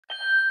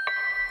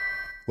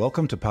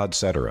Welcome to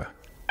Podcetera.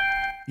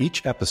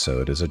 Each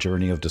episode is a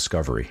journey of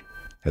discovery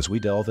as we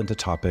delve into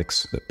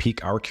topics that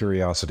pique our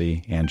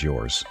curiosity and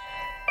yours.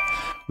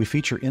 We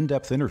feature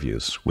in-depth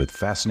interviews with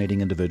fascinating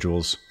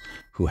individuals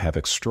who have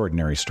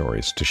extraordinary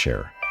stories to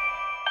share.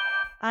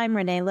 I'm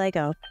Renee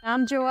Lego.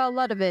 I'm Joelle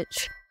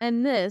Ludovich,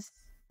 and this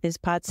is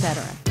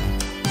Podcetera.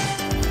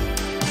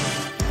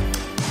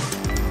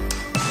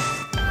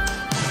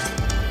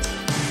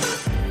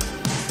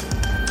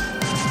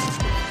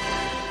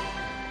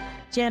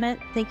 Janet,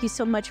 thank you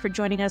so much for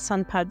joining us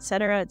on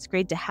Podcetera. It's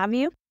great to have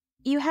you.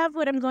 You have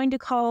what I'm going to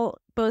call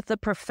both a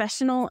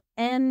professional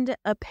and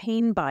a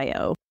pain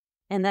bio,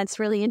 and that's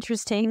really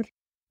interesting.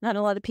 Not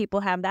a lot of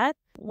people have that.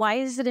 Why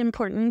is it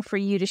important for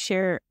you to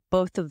share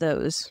both of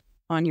those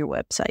on your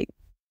website?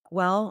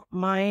 Well,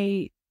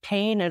 my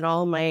pain and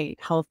all my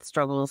health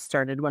struggles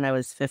started when I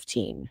was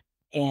 15.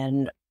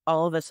 And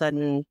all of a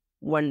sudden,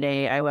 one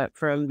day I went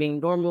from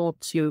being normal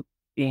to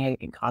being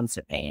in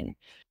constant pain.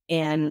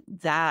 And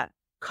that,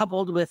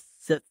 coupled with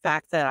the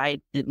fact that I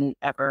didn't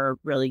ever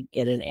really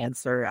get an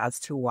answer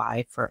as to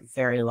why for a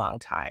very long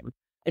time,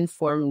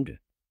 informed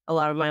a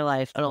lot of my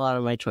life and a lot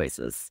of my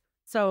choices.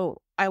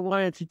 So I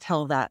wanted to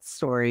tell that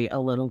story a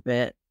little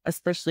bit,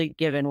 especially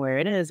given where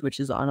it is, which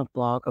is on a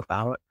blog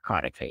about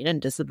chronic pain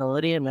and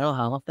disability and mental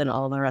health and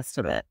all the rest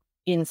of it.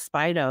 In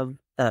spite of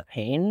the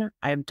pain,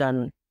 I've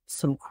done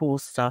some cool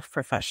stuff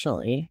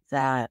professionally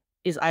that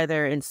is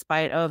either in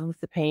spite of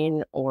the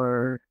pain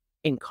or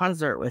in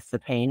concert with the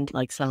pain.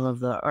 Like some of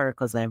the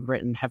articles I've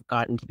written have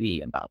gotten to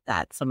be about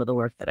that, some of the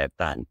work that I've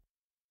done.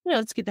 You know,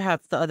 it's good to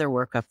have the other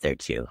work up there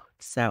too.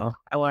 So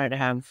I wanted to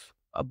have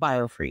a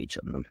bio for each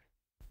of them.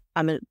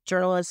 I'm a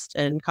journalist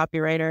and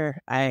copywriter.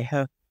 I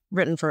have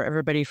written for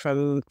everybody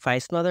from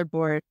Vice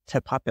Motherboard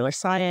to Popular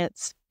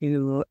Science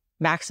to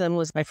Maxim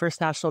was my first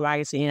national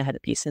magazine. I had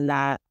a piece in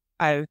that.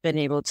 I've been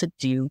able to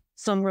do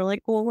some really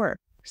cool work.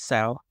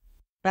 So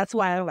that's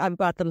why I've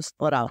got them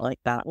split out like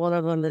that. One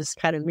of them is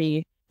kind of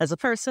me as a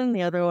person.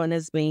 The other one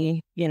is me,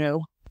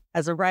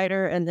 as a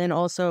writer, and then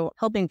also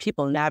helping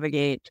people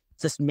navigate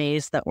this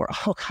maze that we're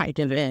all kind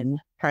of in,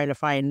 trying to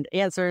find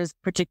answers,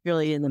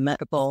 particularly in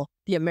the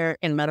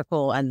American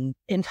medical and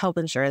in health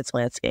insurance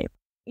landscape.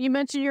 You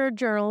mentioned you're a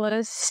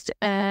journalist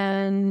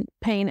and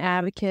pain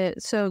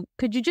advocate. So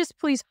could you just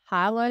please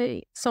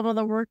highlight some of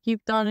the work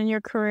you've done in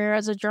your career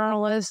as a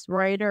journalist,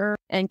 writer,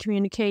 and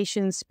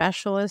communications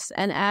specialist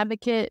and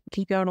advocate?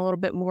 Can you go in a little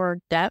bit more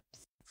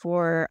depth?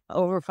 For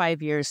over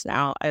 5 years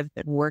now, I've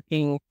been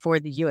working for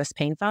the U.S.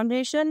 Pain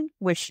Foundation,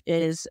 which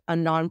is a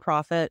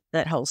nonprofit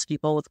that helps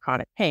people with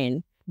chronic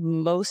pain.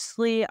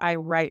 Mostly, I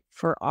write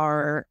for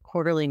our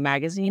quarterly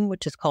magazine,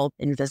 which is called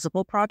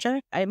Invisible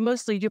Project. I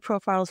mostly do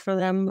profiles for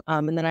them,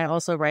 and then I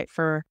also write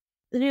for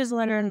the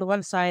newsletter and the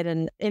website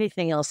and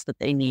anything else that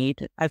they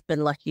need. I've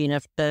been lucky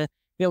enough to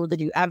be able to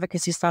do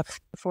advocacy stuff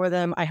for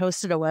them. I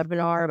hosted a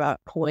webinar about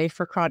POI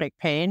for chronic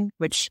pain,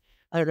 which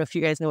I don't know if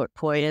you guys know what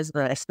POI is,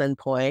 but I spend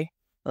POI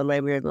on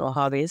my weird little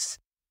hobbies.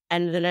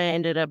 And then I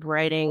ended up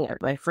writing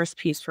my first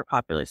piece for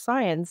Popular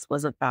Science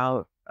was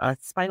about a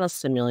spinal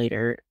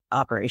stimulator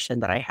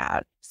operation that I had.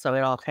 So it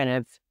all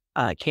kind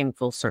of came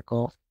full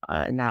circle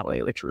in that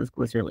way, which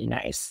was really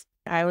nice.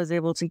 I was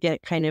able to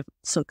get kind of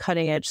some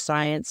cutting edge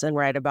science and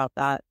write about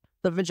that.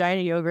 The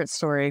vagina yogurt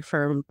story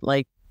from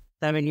like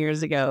 7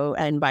 years ago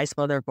and Vice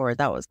Motherboard,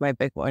 that was my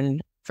big one.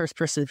 First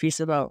person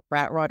piece about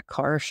rat rod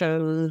car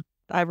shows.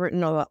 I've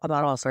written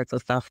about all sorts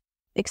of stuff.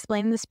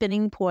 Explain the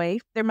spinning poi.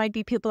 There might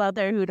be people out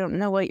there who don't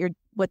know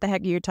what the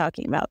heck you're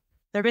talking about.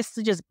 They're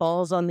basically just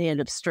balls on the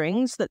end of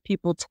strings that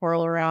people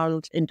twirl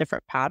around in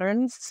different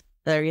patterns.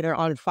 They're either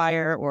on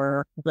fire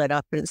or lit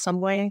up in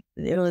some way.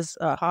 It was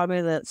a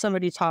hobby that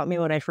somebody taught me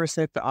when I first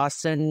moved to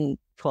Austin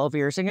 12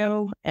 years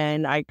ago.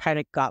 And I kind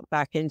of got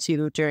back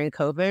into during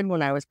COVID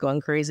when I was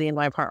going crazy in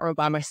my apartment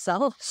by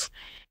myself.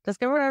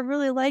 Discovered I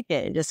really like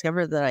it and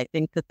discovered that I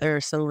think that there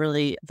are some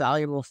really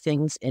valuable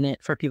things in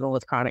it for people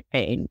with chronic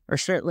pain, or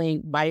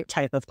certainly my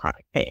type of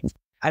chronic pain.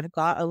 I've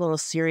got a little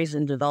series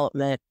in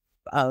development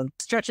of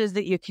stretches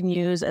that you can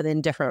use and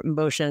then different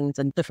motions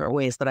and different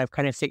ways that I've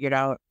kind of figured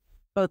out,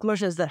 both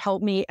motions that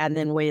help me and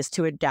then ways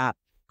to adapt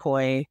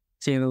POI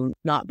to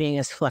not being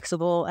as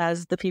flexible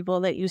as the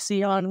people that you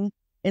see on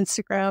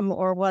Instagram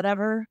or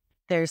whatever.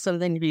 There's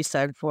something to be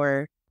said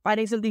for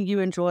finding something you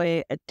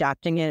enjoy,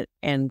 adapting it,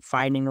 and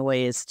finding the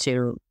ways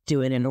to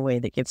do it in a way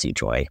that gives you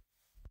joy.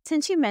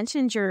 Since you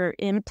mentioned your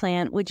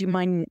implant, would you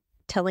mind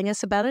telling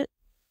us about it?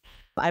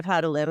 I've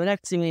had a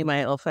laminectomy, my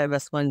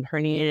L5S1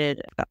 herniated,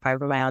 I've got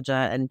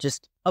fibromyalgia, and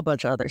just a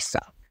bunch of other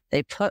stuff.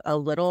 They put a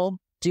little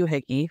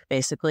doohickey,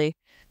 basically,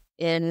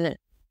 in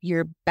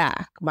your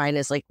back. Mine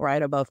is like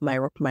right above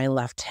my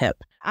left hip.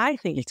 I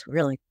think it's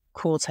really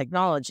cool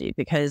technology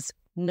because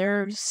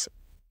nerves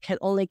can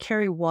only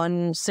carry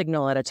one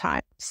signal at a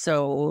time.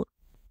 So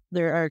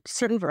there are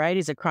certain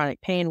varieties of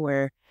chronic pain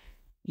where,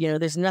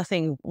 there's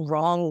nothing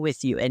wrong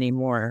with you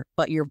anymore,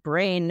 but your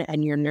brain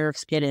and your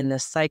nerves get in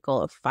this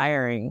cycle of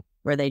firing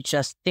where they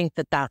just think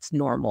that that's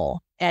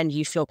normal and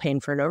you feel pain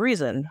for no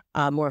reason,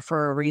 or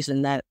for a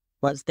reason that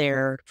was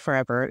there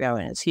forever ago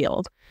and it's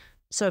healed.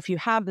 So if you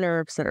have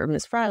nerves that are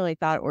misfiring like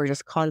that, or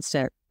just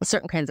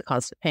certain kinds of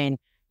constant pain,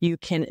 you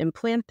can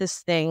implant this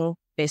thing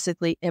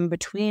basically in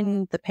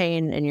between the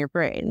pain and your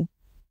brain.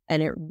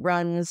 And it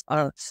runs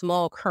a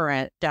small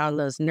current down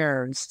those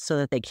nerves so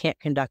that they can't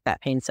conduct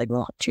that pain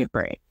signal to your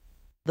brain.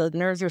 The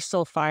nerves are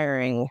still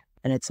firing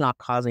and it's not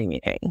causing me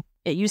pain.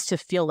 It used to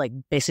feel like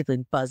basically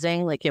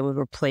buzzing, like it would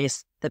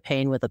replace the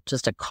pain with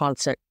just a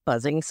constant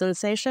buzzing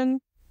sensation,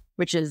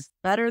 which is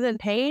better than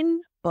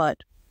pain, but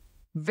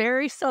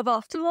very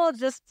suboptimal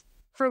just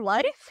for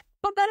life,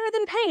 but better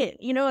than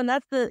pain, and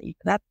that's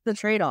the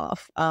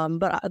trade-off.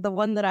 But the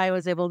one that I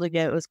was able to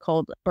get was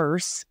called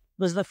Burst,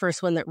 was the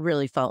first one that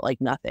really felt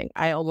like nothing.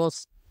 I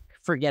almost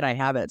forget I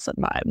have it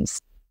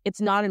sometimes.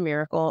 It's not a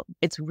miracle.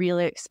 It's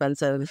really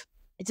expensive.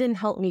 It didn't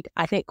help me,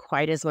 I think,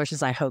 quite as much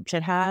as I hoped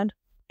it had.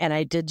 And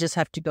I did just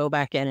have to go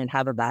back in and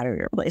have a battery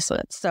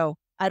replacement. So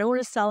I don't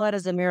want to sell that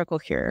as a miracle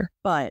cure,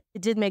 but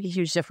it did make a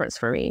huge difference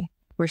for me.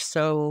 We're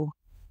so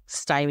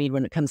stymied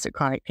when it comes to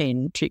chronic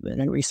pain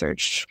treatment and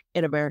research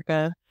in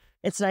America.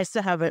 It's nice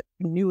to have a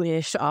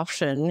newish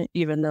option,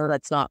 even though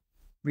that's not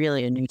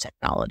really a new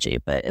technology,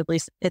 but at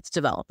least it's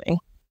developing.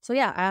 So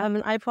yeah, I have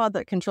an iPod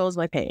that controls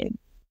my pain,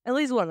 at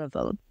least one of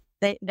them.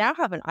 They now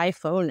have an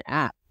iPhone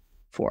app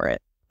for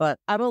it, but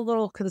I'm a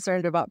little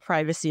concerned about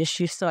privacy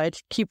issues, so I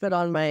keep it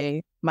on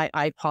my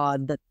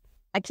iPod. That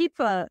I keep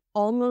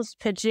almost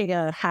pitching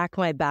a hack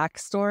my back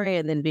story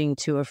and then being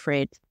too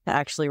afraid to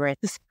actually write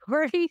the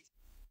story.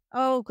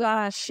 Oh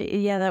gosh,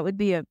 yeah, that would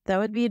be an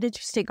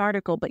interesting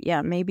article, but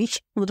yeah, maybe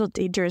a little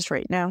dangerous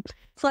right now.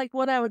 It's like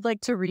what I would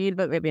like to read,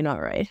 but maybe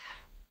not right.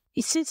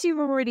 Since you've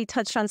already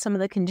touched on some of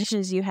the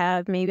conditions you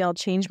have, maybe I'll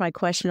change my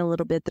question a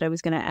little bit that I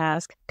was going to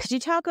ask. Could you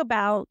talk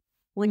about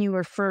when you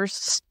were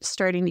first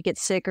starting to get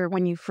sick, or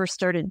when you first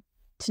started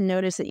to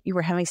notice that you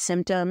were having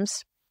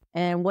symptoms,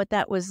 and what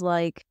that was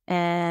like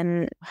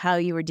and how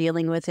you were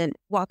dealing with it?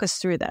 Walk us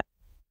through that.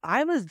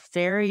 I was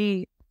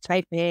very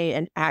type A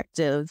and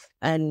active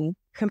and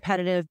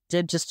competitive,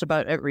 did just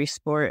about every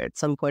sport at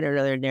some point or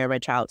another near my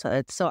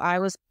childhood. So I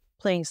was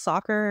playing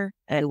soccer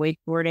and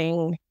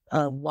wakeboarding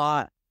a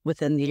lot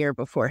within the year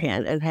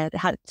beforehand, and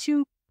had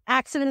 2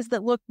 accidents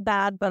that looked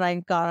bad, but I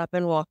got up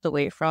and walked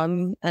away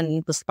from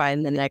and was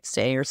fine the next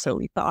day, or so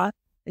we thought.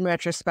 In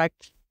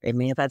retrospect, it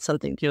may have had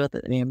something to do with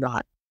it, it may have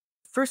not.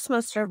 First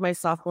semester of my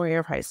sophomore year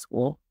of high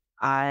school,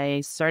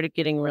 I started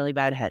getting really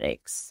bad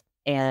headaches.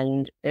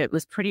 And it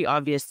was pretty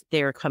obvious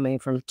they were coming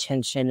from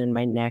tension in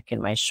my neck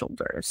and my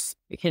shoulders.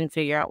 We couldn't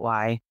figure out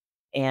why.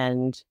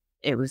 And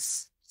it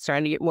was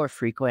starting to get more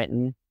frequent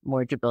and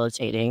more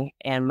debilitating.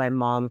 And my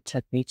mom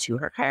took me to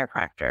her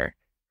chiropractor,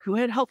 who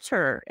had helped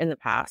her in the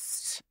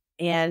past.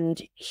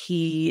 And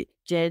he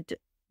did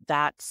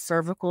that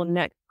cervical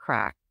neck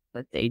crack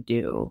that they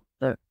do,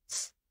 the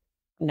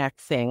neck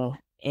thing.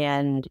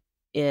 And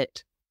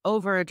it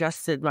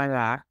over-adjusted my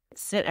back,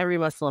 sent every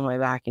muscle in my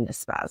back into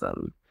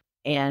spasm.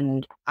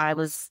 And I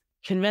was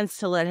convinced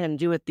to let him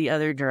do it the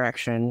other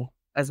direction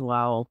as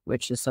well,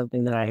 which is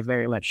something that I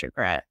very much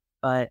regret.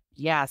 But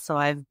yeah, so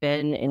I've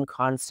been in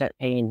constant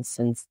pain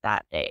since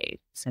that day,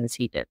 since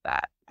he did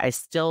that. I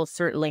still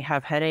certainly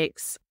have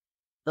headaches,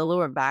 the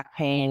lower back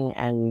pain,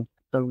 and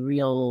the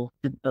real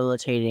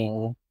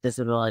debilitating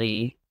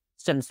disability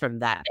stems from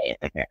that day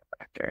at the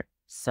chiropractor.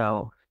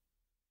 So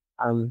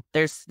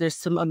there's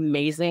some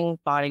amazing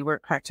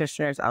bodywork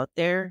practitioners out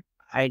there.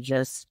 I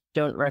just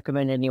don't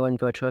recommend anyone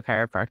go to a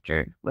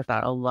chiropractor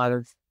without a lot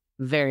of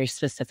very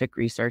specific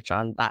research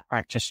on that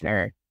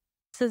practitioner.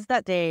 Since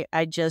that day,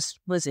 I just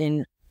was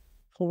in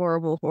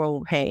horrible,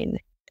 horrible pain.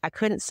 I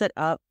couldn't sit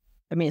up.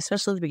 I mean,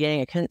 especially at the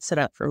beginning, I couldn't sit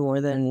up for more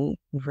than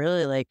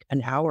really like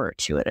an hour or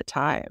 2 at a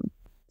time.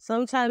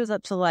 Sometimes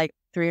up to like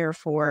 3 or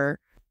 4.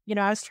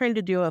 I was trying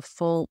to do a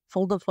full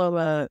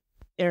diploma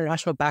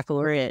international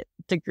baccalaureate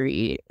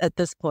degree at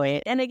this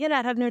point. And again,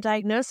 I have no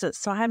diagnosis,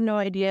 so I have no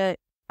idea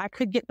I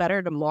could get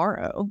better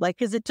tomorrow.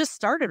 Because it just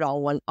started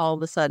all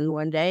of a sudden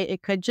one day.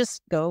 It could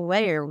just go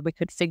away, or we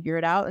could figure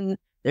it out, and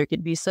there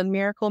could be some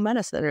miracle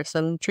medicine or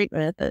some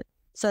treatment that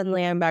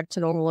suddenly I'm back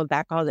to normal and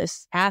back on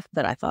this path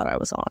that I thought I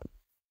was on.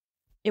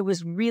 It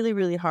was really,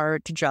 really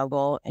hard to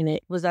juggle. And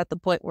it was at the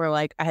point where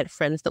I had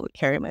friends that would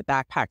carry my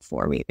backpack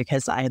for me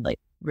because I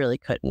really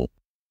couldn't.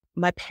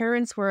 My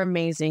parents were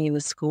amazing and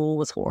the school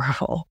was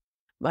horrible.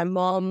 My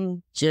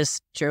mom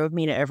just drove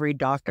me to every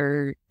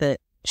doctor that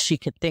she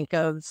could think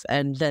of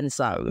and then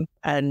some,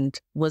 and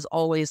was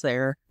always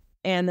there.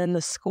 And then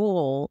the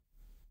school,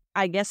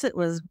 I guess it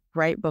was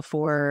right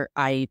before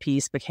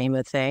IEPs became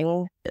a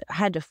thing. I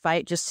had to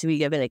fight just to be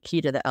given a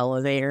key to the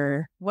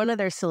elevator. One of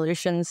their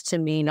solutions to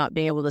me not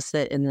being able to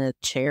sit in the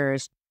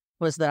chairs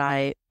was that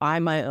I buy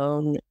my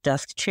own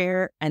desk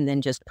chair and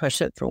then just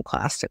push it from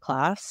class to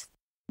class.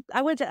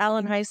 I went to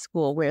Allen High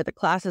School, where the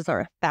classes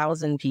are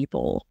 1,000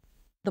 people.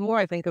 The more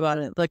I think about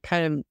it, the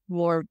kind of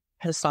more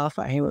pissed off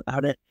I am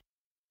about it.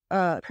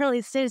 Apparently,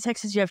 in the state of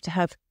Texas, you have to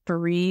have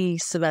 3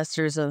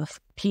 semesters of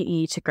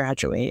PE to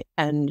graduate,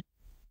 and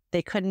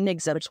they couldn't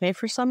exempt me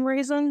for some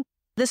reason.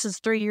 This is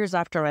 3 years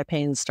after my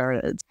pain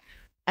started.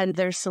 And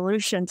their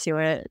solution to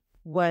it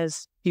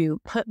was to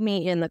put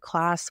me in the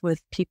class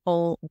with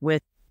people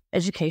with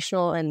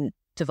educational and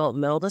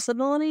developmental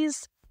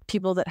disabilities,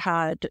 people that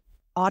had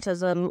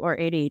autism or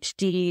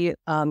ADHD,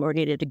 or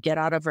needed to get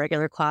out of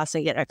regular class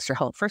and get extra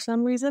help for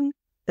some reason.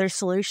 Their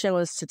solution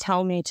was to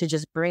tell me to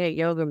just bring a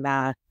yoga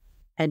mat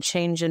and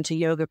change into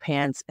yoga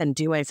pants and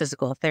do my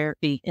physical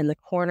therapy in the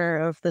corner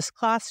of this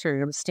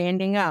classroom,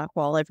 standing up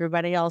while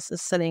everybody else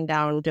is sitting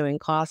down doing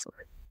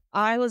classwork.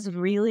 I was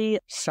really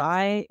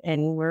shy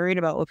and worried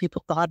about what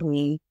people thought of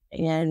me.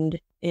 And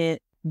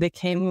it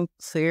became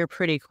clear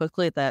pretty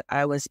quickly that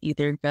I was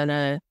either going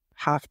to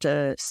have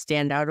to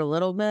stand out a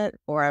little bit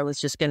or I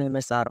was just going to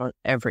miss out on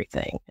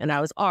everything. And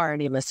I was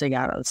already missing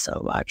out on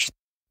so much.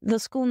 The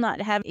school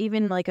not have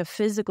even like a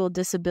physical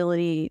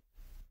disability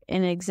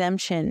and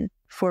exemption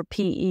for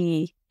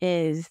PE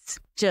is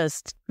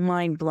just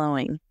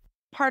mind-blowing.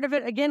 Part of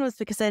it, again, was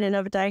because I didn't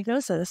have a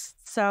diagnosis.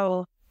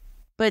 So,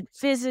 but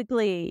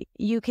physically,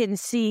 you can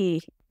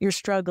see you're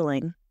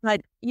struggling.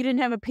 But you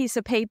didn't have a piece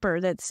of paper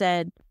that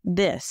said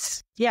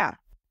this. Yeah.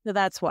 So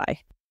that's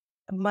why.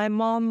 My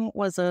mom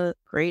was a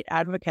great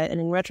advocate. And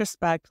in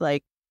retrospect,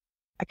 like,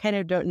 I kind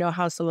of don't know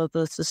how some of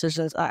those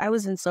decisions, I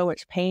was in so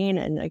much pain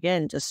and,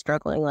 again, just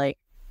struggling, like,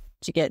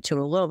 to get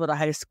to a little bit of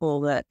high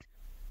school that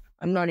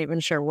I'm not even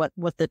sure what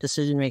the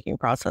decision-making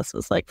process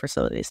was like for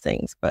some of these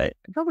things, but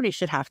nobody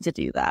should have to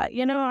do that.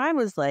 You know, I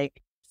was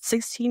like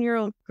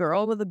 16-year-old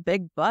girl with a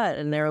big butt,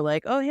 and they were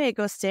like, oh, hey,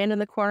 go stand in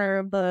the corner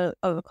of the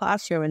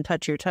classroom and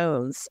touch your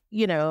toes.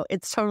 You know,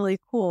 it's totally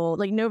cool.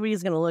 Like,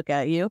 nobody's going to look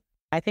at you.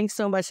 I think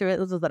so much of it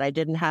was that I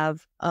didn't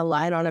have a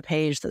line on a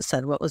page that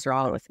said what was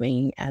wrong with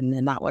me, and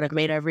then that would have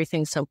made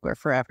everything simpler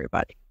for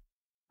everybody.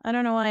 I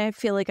don't know why I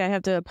feel like I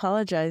have to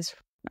apologize.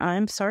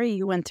 I'm sorry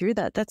you went through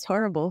that. That's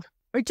horrible.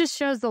 It just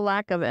shows the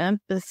lack of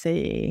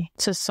empathy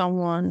to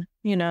someone,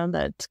 you know,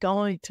 that's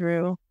going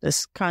through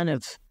this kind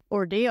of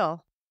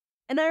ordeal.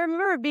 And I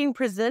remember being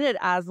presented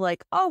as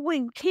like, oh,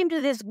 we came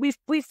to this,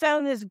 we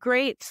found this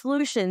great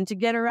solution to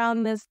get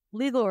around this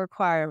legal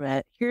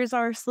requirement. Here's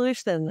our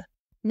solution.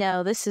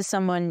 No, this is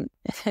someone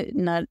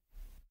not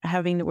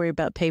having to worry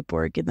about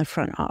paperwork in the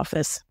front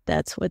office.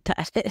 That's what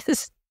that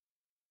is.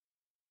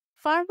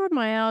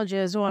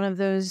 Fibromyalgia is one of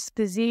those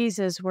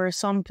diseases where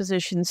some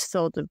physicians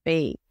still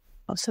debate.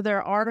 So there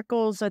are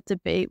articles that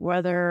debate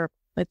whether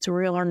it's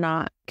real or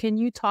not. Can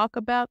you talk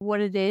about what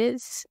it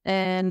is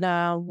and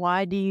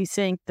why do you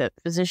think that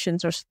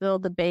physicians are still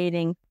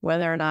debating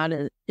whether or not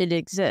it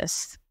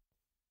exists?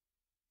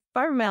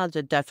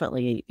 Fibromyalgia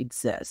definitely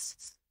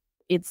exists.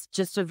 It's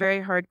just a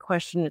very hard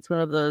question. It's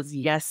one of those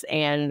yes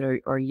and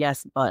or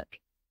yes but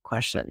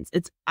questions.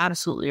 It's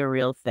absolutely a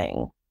real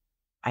thing.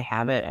 I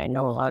have it. I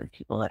know a lot of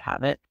people that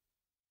have it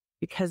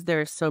because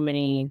there are so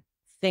many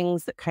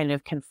things that kind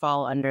of can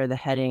fall under the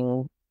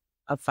heading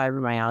of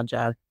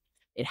fibromyalgia.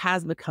 It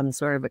has become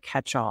sort of a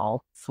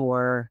catch-all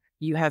for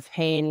you have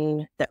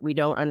pain that we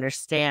don't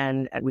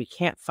understand and we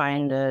can't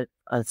find a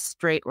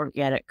straight,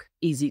 organic,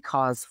 easy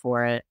cause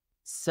for it.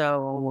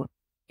 So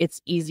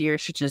it's easier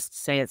to just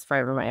say it's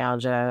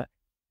fibromyalgia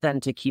than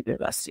to keep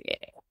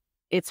investigating.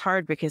 It's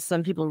hard because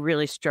some people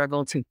really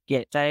struggle to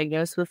get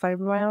diagnosed with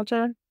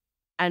fibromyalgia.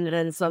 And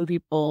then some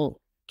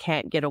people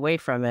can't get away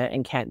from it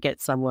and can't get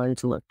someone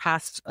to look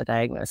past a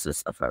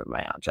diagnosis of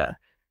fibromyalgia.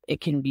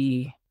 It can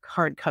be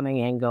hard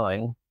coming and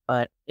going,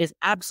 but it's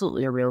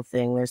absolutely a real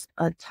thing. There's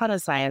a ton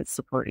of science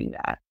supporting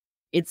that.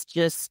 It's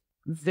just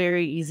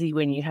very easy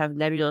when you have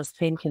nebulous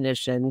pain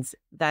conditions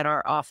that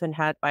are often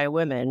had by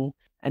women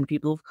and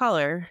people of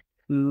color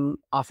who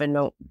often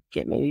don't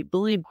get maybe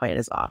believed quite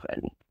as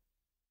often.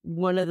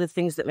 One of the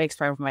things that makes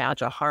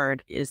fibromyalgia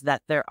hard is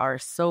that there are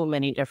so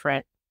many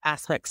different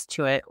aspects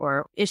to it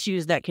or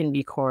issues that can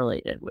be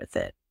correlated with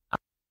it.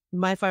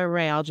 My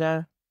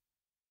fibromyalgia,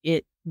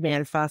 it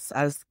manifests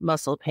as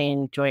muscle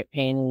pain, joint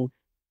pain.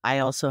 I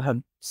also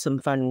have some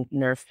fun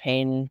nerve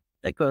pain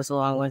that goes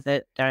along with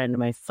it down into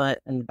my foot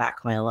and the back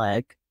of my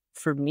leg.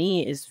 For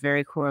me, is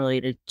very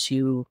correlated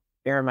to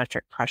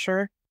barometric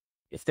pressure.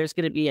 If there's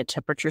going to be a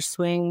temperature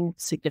swing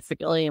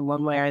significantly in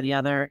one way or the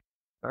other,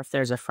 or if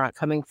there's a front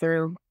coming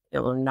through, it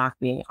will knock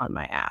me on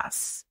my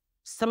ass.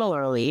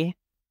 Similarly,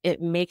 it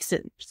makes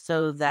it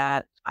so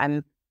that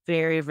I'm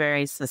very,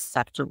 very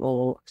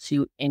susceptible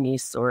to any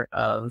sort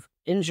of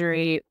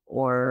injury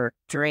or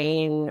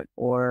drain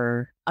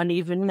or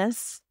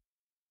unevenness.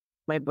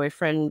 My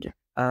boyfriend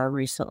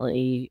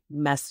recently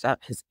messed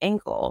up his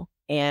ankle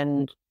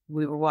and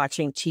we were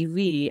watching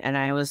TV and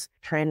I was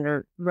trying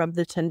to rub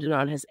the tendon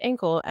on his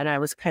ankle and I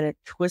was kind of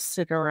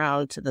twisted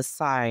around to the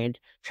side,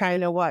 trying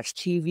to watch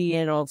TV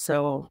and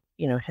also,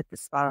 hit the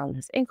spot on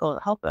his ankle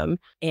to help him.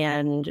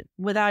 And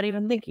without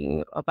even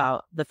thinking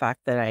about the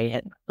fact that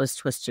I was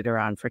twisted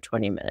around for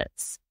 20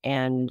 minutes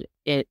and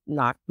it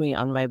knocked me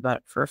on my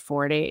butt for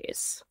 4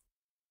 days.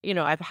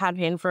 I've had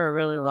pain for a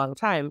really long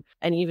time.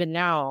 And even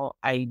now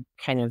I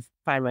kind of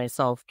find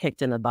myself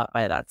kicked in the butt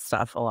by that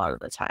stuff a lot of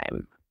the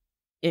time.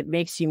 it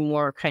makes you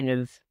more kind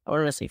of, I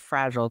don't want to say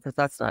fragile because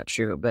that's not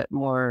true, but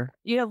more,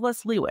 you have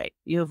less leeway.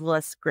 You have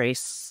less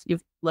grace. You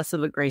have less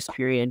of a grace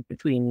period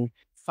between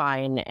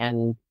fine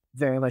and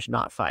very much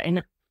not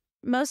fine.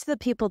 Most of the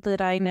people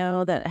that I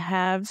know that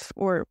have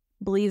or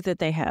believe that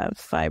they have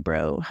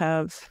fibro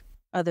have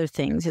other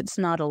things. It's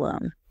not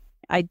alone.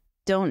 I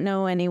don't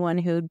know anyone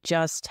who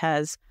just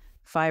has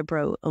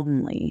fibro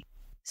only.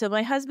 So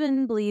my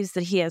husband believes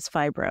that he has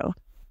fibro.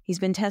 He's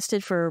been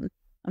tested for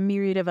a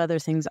myriad of other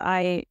things.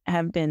 I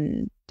have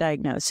been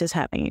diagnosed as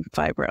having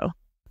fibro.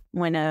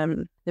 When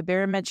the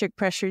barometric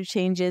pressure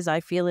changes,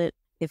 I feel it.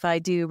 If I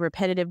do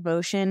repetitive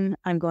motion,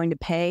 I'm going to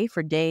pay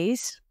for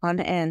days on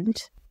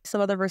end.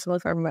 Some other person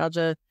with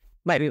fibromyalgia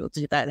might be able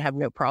to do that and have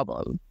no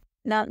problem.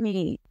 Not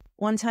me.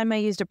 One time I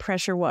used a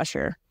pressure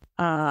washer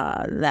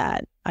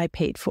that I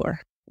paid for.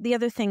 The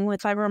other thing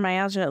with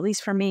fibromyalgia, at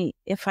least for me,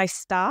 if I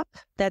stop,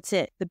 that's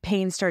it. The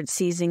pain starts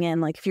seizing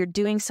in. Like if you're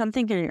doing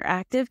something and you're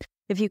active,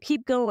 if you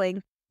keep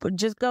going,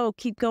 just go,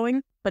 keep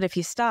going. But if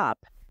you stop,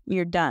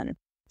 you're done.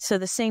 So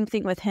the same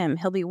thing with him.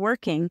 He'll be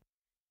working.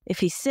 If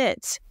he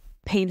sits,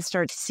 pain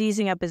starts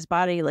seizing up his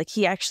body, like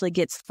he actually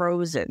gets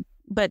frozen.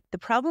 But the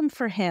problem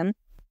for him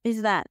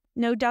is that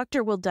no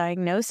doctor will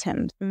diagnose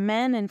him.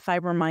 Men and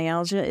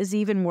fibromyalgia is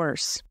even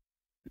worse.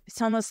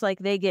 It's almost like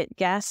they get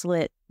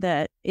gaslit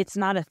that it's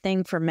not a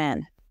thing for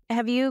men.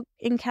 Have you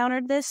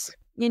encountered this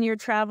in your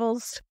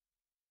travels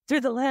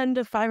through the land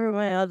of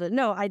fibromyalgia?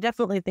 No, I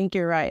definitely think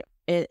you're right.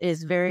 It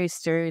is very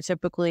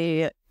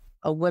stereotypically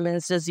a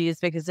women's disease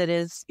because it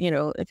is,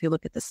 if you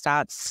look at the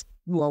stats,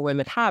 more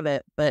women have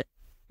it. But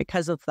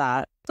because of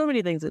that, so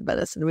many things in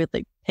medicine, we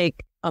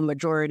take a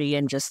majority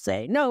and just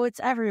say, no, it's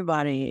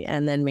everybody,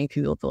 and then make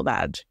people feel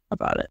bad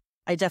about it.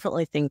 I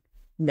definitely think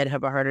men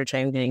have a harder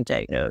time getting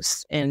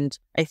diagnosed. And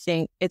I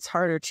think it's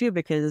harder too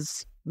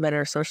because men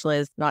are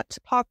socialized not to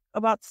talk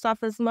about stuff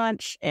as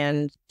much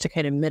and to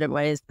kind of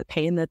minimize the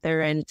pain that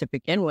they're in to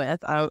begin with.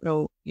 I don't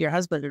know your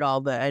husband at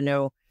all, but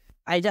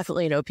I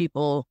definitely know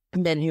people,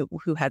 men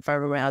who had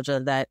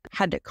fibromyalgia that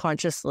had to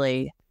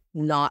consciously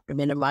not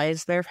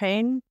minimize their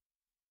pain.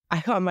 I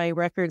got my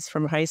records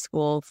from high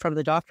school from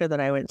the doctor that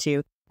I went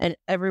to, and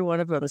every one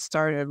of them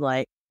started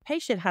like,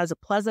 patient has a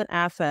pleasant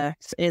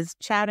affect, is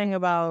chatting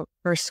about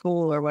her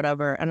school or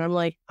whatever. And I'm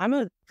like, I'm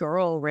a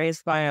girl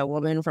raised by a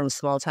woman from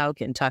small town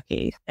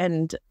Kentucky,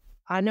 and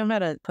I know how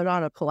to put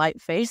on a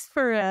polite face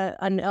for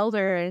an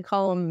elder and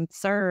call him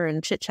sir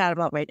and chit chat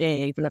about my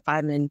day, even if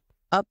I'm in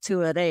up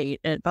to an 8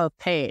 and above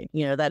pain.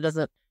 That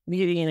doesn't,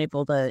 me being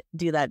able to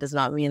do that does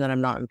not mean that I'm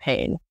not in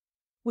pain.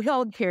 We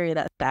all carry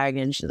that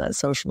baggage, that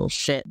social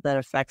shit that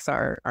affects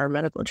our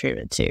medical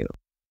treatment too.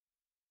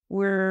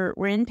 We're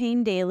in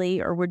pain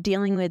daily, or we're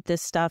dealing with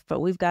this stuff, but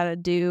we've got to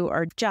do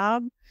our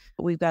job.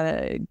 We've got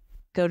to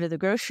go to the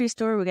grocery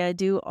store. We got to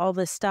do all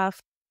this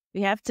stuff.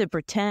 We have to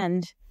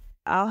pretend.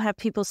 I'll have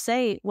people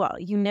say, well,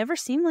 you never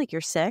seem like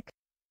you're sick.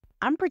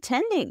 I'm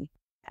pretending.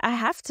 I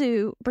have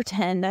to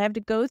pretend. I have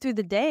to go through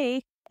the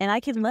day, and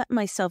I can let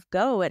myself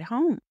go at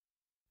home.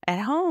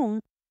 At home,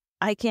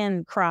 I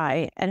can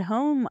cry. At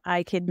home,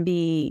 I can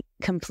be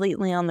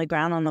completely on the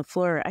ground on the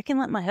floor. I can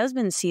let my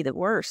husband see the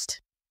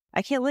worst.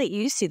 I can't let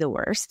you see the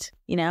worst,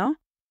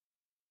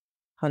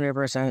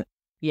 100%.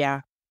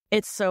 Yeah.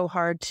 It's so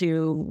hard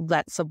to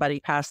let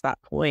somebody pass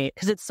that point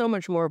because it's so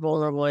much more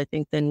vulnerable, I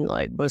think, than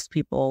most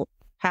people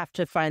have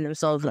to find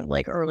themselves in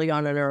early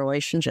on in a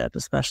relationship,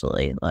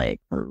 especially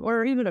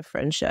or even a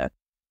friendship.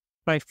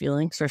 My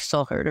feelings are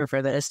still harder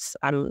for this.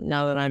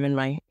 Now that I'm in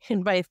my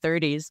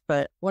 30s,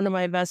 but one of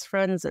my best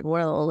friends and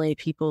one of the only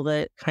people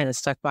that kind of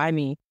stuck by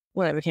me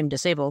when I became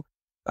disabled,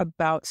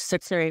 about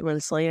 6 or 8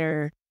 months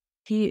later,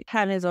 he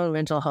had his own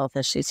mental health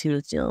issues he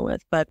was dealing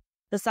with, but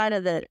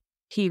decided that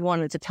he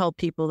wanted to tell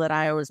people that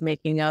I was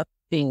making up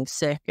being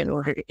sick in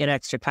order to get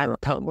extra time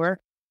at homework.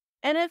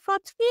 And it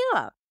fucked me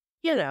up.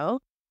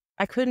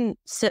 I couldn't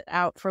sit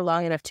out for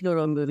long enough to go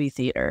to a movie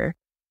theater.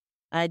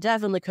 I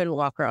definitely couldn't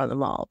walk around the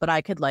mall, but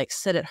I could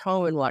sit at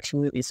home and watch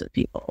movies with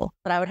people.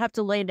 But I would have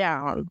to lay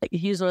down.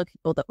 He's one of the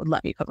people that would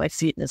let me put my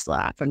feet in his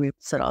lap and we would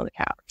sit on the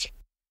couch.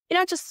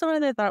 Just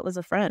someone I thought was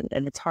a friend.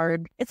 And it's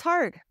hard. It's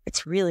hard.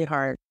 It's really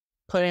hard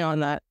putting on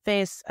that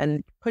face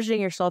and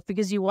pushing yourself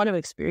because you want to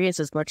experience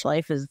as much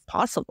life as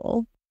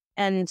possible.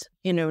 And,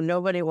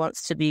 nobody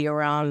wants to be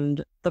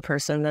around the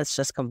person that's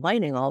just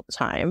complaining all the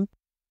time.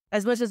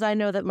 As much as I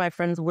know that my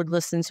friends would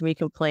listen to me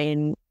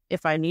complain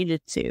if I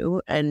needed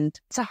to. And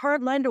it's a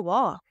hard line to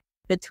walk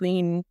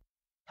between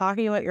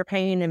talking about your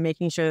pain and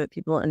making sure that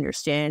people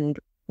understand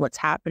what's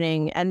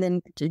happening and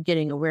then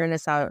getting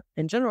awareness out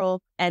in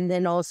general. And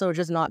then also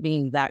just not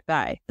being that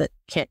guy that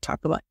can't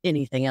talk about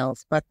anything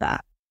else but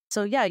that.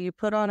 So yeah, you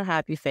put on a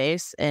happy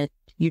face and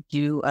you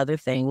do other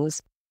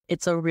things.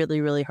 It's a really,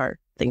 really hard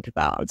thing to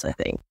balance, I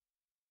think.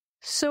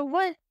 So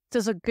what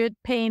does a good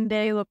pain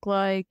day look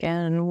like,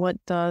 and what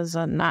does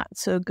a not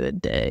so good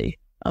day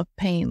of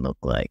pain look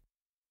like?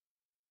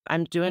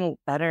 I'm doing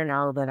better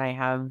now than I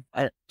have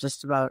at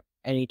just about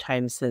any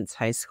time since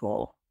high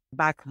school.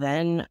 Back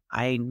then,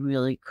 I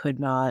really could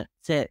not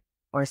sit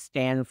or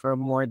stand for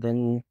more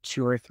than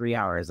 2 or 3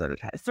 hours at a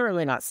time.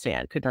 Certainly not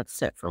stand, could not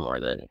sit for more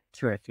than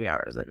 2 or 3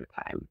 hours at a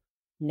time.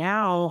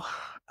 Now,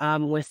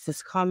 with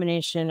this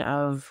combination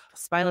of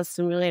spinal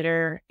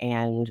stimulator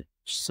and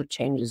some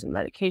changes in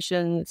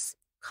medications,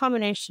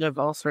 combination of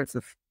all sorts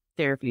of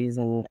therapies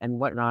and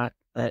whatnot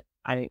that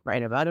I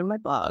write about in my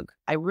blog,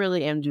 I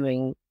really am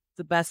doing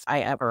the best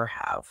I ever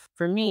have.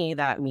 For me,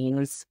 that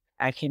means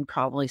I can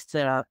probably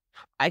sit up.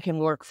 I can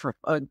work for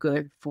a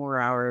good 4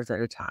 hours at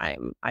a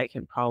time. I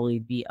can probably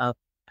be up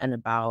and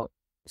about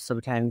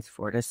sometimes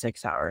 4 to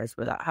 6 hours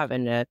without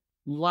having to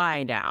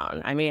lie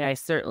down. I mean,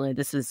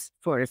 this is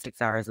 4 to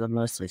 6 hours of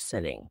mostly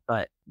sitting,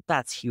 but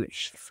that's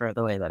huge for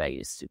the way that I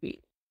used to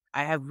be.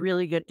 I have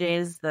really good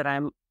days that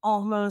I'm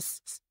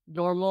almost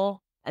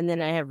normal. And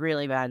then I have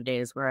really bad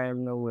days where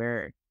I'm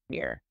nowhere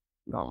near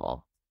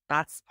normal.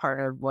 That's part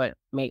of what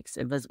makes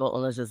invisible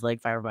illnesses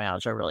like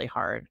fibromyalgia really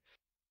hard.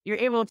 You're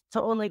able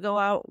to only go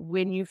out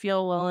when you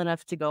feel well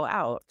enough to go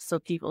out. So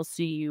people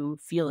see you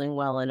feeling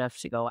well enough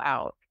to go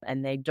out,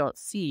 and they don't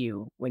see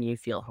you when you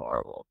feel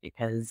horrible,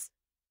 because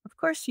of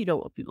course you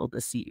don't want people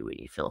to see you when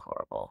you feel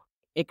horrible.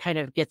 It kind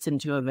of gets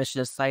into a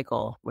vicious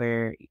cycle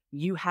where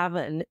you have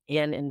an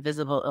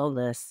invisible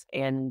illness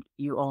and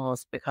you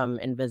almost become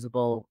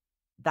invisible.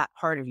 That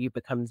part of you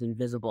becomes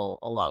invisible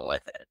along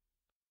with it.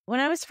 When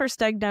I was first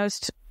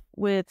diagnosed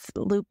with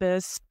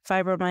lupus,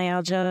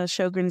 fibromyalgia,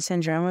 Sjogren's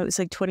syndrome, it was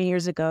like 20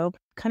 years ago,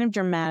 kind of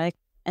dramatic.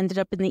 Ended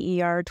up in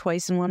the ER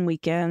twice in one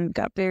weekend,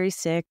 got very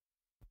sick.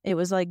 It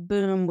was like,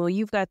 boom, well,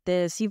 you've got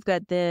this, you're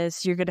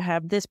going to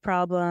have this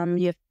problem,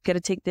 you've got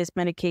to take this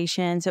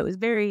medication. So it was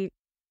very,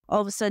 all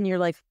of a sudden your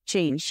life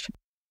changed.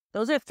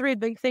 Those are 3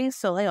 big things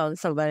to lay on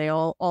somebody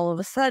all of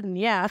a sudden.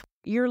 Yeah,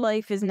 your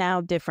life is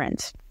now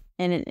different.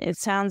 And it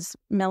sounds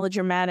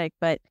melodramatic,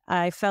 but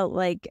I felt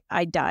like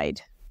I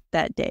died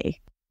that day.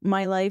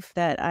 My life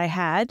that I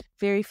had,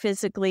 very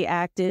physically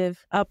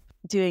active, up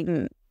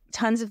doing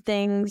tons of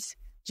things.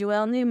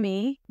 Joelle knew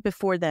me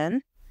before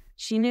then.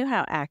 She knew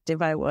how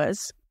active I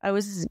was. I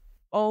was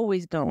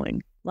always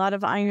going. A lot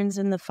of irons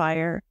in the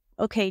fire.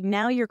 Okay,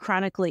 now you're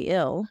chronically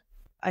ill.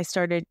 I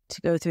started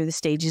to go through the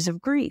stages of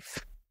grief,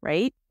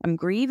 right? I'm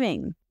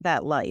grieving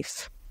that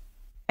life.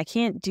 I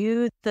can't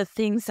do the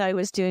things I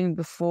was doing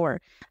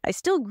before. I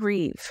still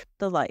grieve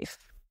the life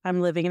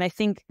I'm living. And I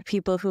think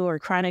people who are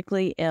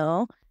chronically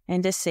ill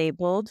and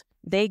disabled,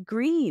 they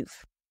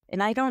grieve.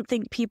 And I don't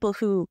think people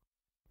who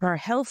are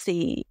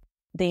healthy,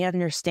 they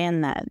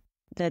understand that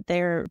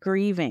they're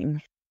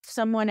grieving. If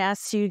someone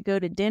asks you to go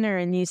to dinner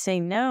and you say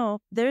no,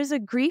 there's a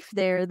grief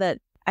there that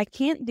I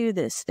can't do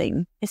this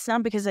thing. It's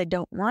not because I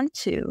don't want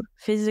to.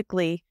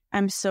 Physically,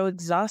 I'm so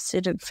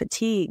exhausted and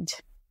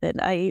fatigued that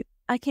I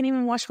can't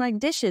even wash my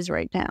dishes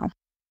right now.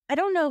 I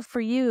don't know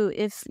for you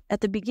if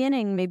at the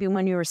beginning, maybe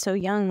when you were so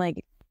young,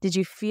 like, did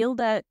you feel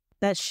that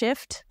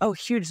shift? Oh,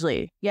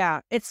 hugely.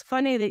 Yeah. It's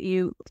funny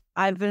that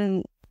I've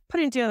been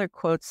putting together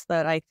quotes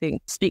that I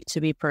think speak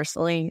to me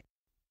personally.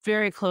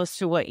 Very close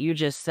to what you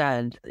just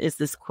said is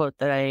this quote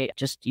that I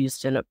just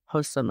used in a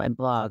post on my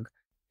blog.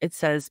 It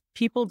says,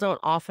 people don't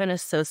often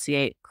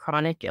associate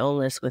chronic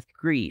illness with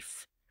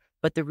grief,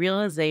 but the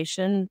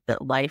realization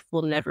that life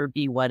will never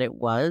be what it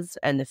was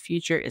and the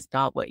future is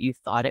not what you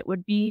thought it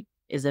would be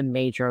is a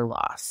major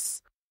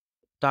loss.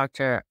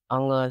 Dr.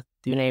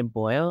 Thune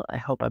Boyle, I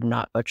hope I'm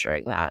not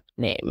butchering that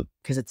name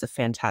because it's a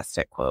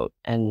fantastic quote.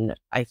 And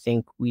I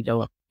think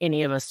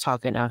any of us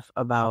talk enough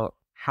about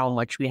how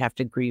much we have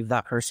to grieve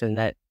that person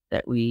that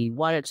we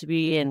wanted to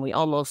be and we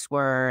almost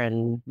were,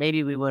 and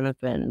maybe we would have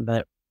been,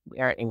 but we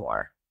aren't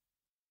anymore.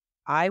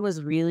 I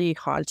was really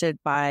haunted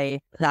by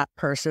that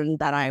person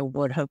that I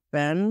would have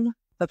been,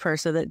 the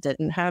person that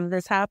didn't have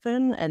this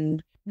happen.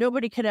 And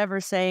nobody could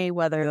ever say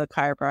whether the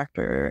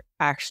chiropractor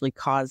actually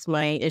caused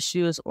my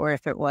issues or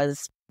if it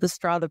was the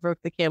straw that broke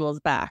the camel's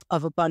back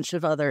of a bunch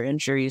of other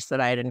injuries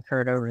that I had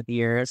incurred over the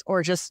years,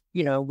 or just,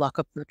 luck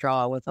of the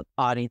draw with a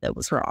body that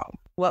was wrong.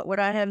 What would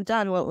I have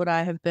done? What would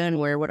I have been?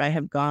 Where would I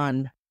have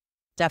gone?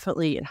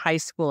 Definitely in high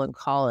school and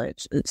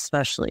college,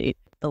 especially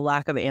the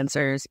lack of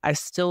answers. I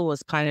still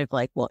was kind of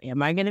like, well,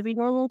 am I going to be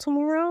normal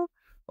tomorrow?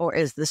 Or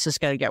is this just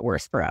going to get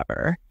worse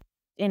forever?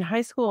 In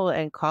high school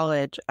and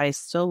college, I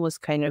still was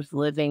kind of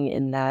living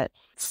in that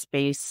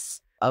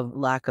space of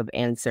lack of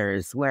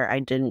answers where I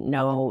didn't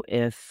know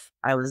if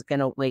I was going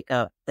to wake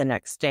up the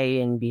next day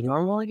and be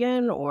normal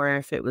again, or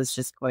if it was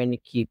just going to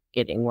keep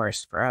getting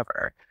worse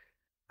forever.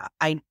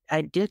 I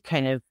did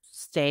kind of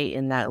stay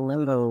in that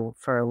limbo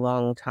for a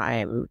long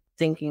time,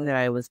 thinking that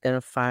I was going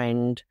to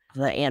find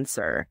the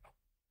answer.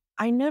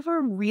 I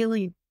never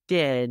really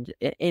did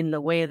in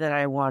the way that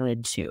I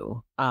wanted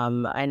to.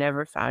 I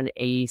never found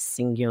a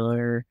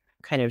singular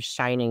kind of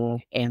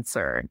shining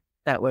answer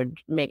that would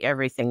make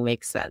everything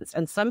make sense.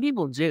 And some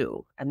people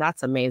do, and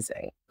that's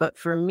amazing. But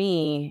for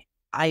me,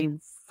 I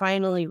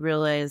finally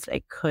realized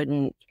I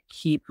couldn't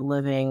keep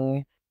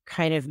living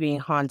kind of being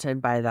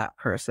haunted by that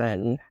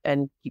person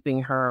and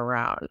keeping her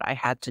around. I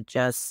had to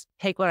just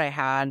take what I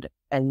had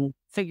and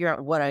figure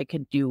out what I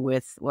could do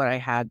with what I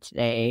had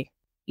today,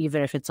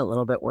 even if it's a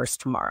little bit worse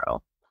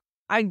tomorrow.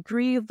 I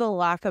grieve the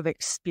lack of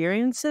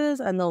experiences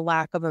and the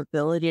lack of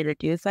ability to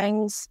do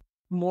things.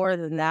 More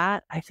than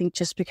that, I think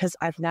just because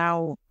I've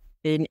now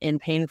been in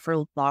pain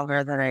for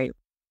longer than I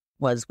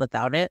was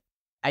without it,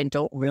 I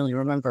don't really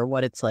remember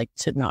what it's like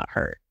to not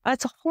hurt.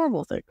 That's a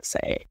horrible thing to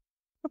say.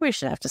 Nobody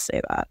should have to say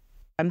that.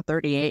 I'm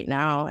 38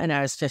 now, and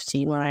I was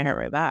 15 when I hurt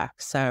my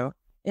back. So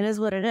it is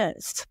what it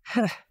is.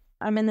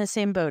 I'm in the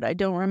same boat. I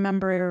don't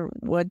remember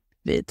what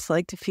it's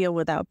like to feel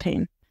without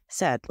pain,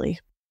 sadly.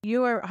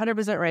 You are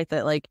 100% right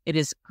that like it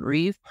is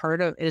grief.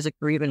 Part of it is a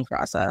grieving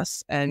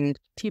process, and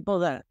people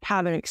that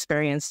haven't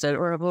experienced it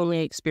or have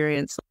only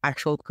experienced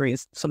actual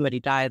grief, somebody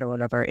died or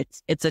whatever,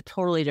 it's a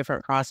totally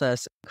different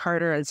process.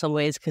 Harder in some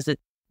ways because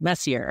it's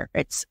messier.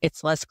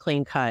 It's less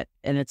clean cut,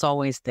 and it's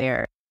always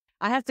there.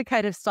 I have to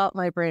kind of stop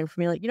my brain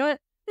from being like, you know what?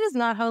 It is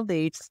not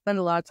healthy to spend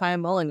a lot of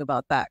time mulling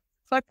about that.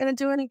 It's not going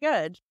to do any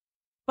good.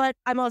 But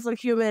I'm also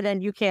human,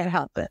 and you can't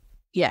help it.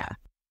 Yeah.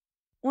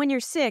 When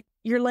you're sick,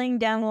 you're laying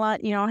down a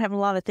lot, have a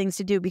lot of things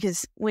to do,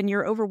 because when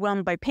you're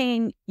overwhelmed by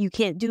pain, you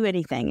can't do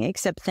anything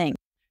except think.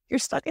 You're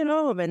stuck at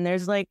home, and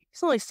there's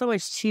only so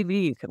much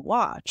TV you can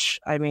watch.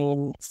 I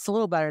mean, it's a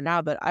little better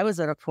now, but I was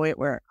at a point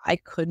where I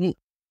couldn't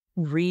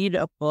read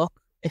a book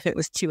if it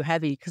was too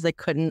heavy because I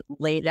couldn't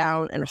lay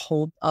down and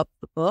hold up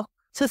the book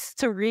just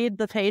to read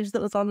the page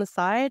that was on the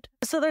side.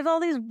 So there's all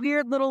these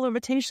weird little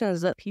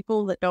limitations that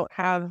people that don't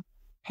have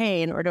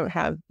pain or don't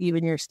have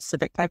even your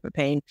specific type of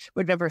pain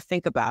would never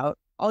think about.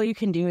 All you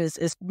can do is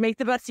make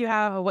the best you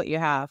have of what you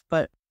have.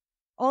 But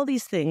all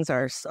these things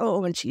are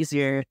so much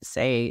easier to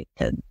say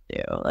than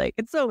do. Like,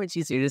 it's so much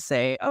easier to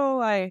say,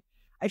 oh, I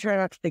try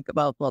not to think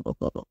about blah, blah,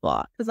 blah, blah,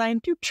 blah. Because I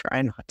do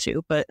try not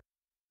to, but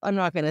I'm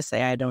not going to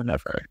say I don't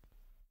ever.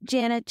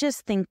 Janet,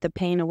 just think the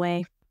pain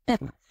away.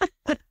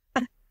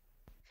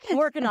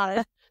 Working on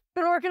it.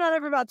 Been working on it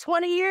for about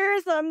 20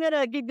 years. I'm going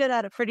to get good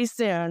at it pretty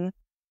soon.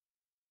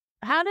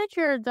 How did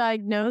your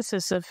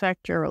diagnosis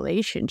affect your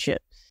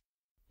relationships?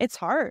 It's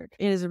hard.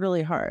 It is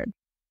really hard.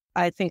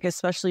 I think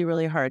especially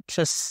really hard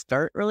to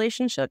start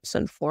relationships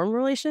and form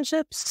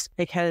relationships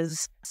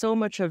because so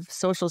much of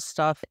social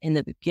stuff in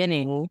the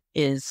beginning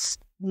is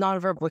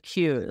nonverbal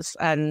cues,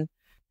 and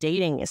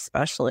dating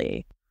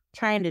especially.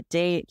 Trying to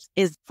date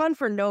is fun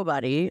for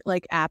nobody,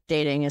 like app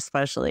dating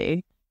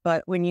especially.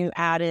 But when you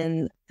add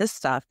in this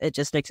stuff, it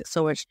just makes it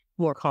so much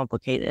more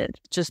complicated.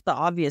 Just the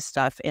obvious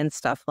stuff and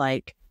stuff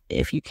like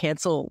if you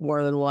cancel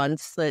more than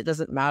once, it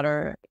doesn't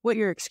matter what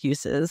your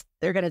excuse is.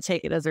 They're going to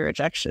take it as a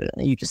rejection.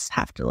 And you just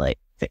have to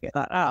figure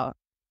that out.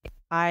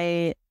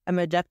 I am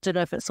adept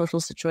enough at social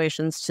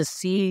situations to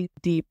see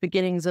the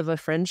beginnings of a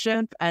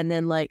friendship and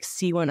then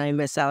see when I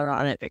miss out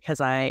on it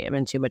because I am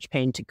in too much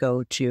pain to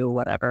go to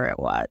whatever it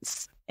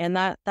was. And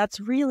that's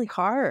really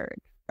hard.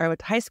 I went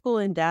to high school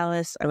in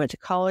Dallas. I went to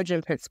college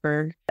in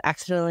Pittsburgh,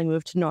 accidentally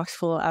moved to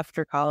Knoxville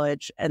after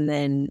college, and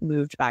then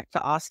moved back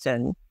to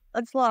Austin.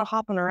 That's a lot of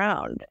hopping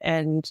around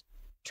and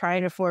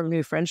trying to form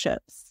new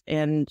friendships,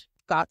 and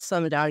got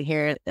some down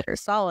here that are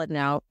solid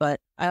now.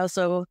 But I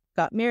also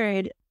got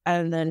married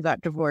and then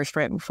got divorced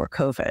right before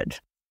COVID.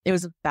 It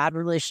was a bad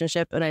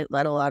relationship, and I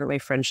let a lot of my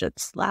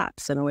friendships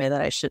lapse in a way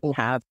that I shouldn't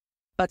have.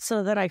 But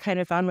so then I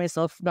kind of found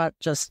myself not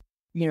just,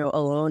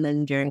 alone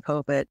and during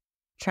COVID,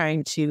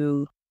 trying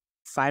to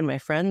find my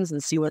friends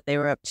and see what they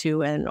were up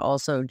to and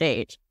also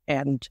date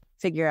and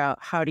figure out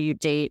how do you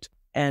date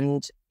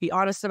and be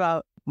honest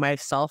about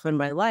myself and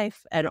my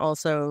life and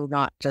also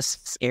not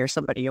just scare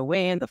somebody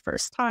away in the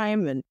first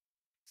time. And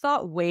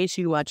thought way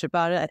too much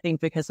about it. I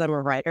think because I'm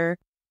a writer,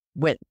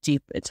 went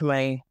deep into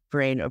my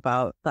brain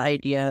about the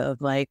idea of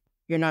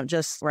you're not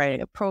just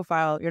writing a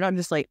profile, you're not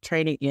just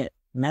trying to get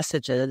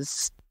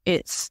messages.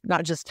 It's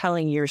not just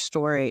telling your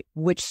story,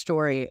 which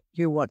story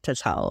you want to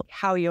tell,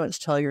 how you want to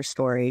tell your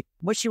story,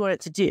 what you want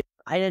it to do.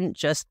 I didn't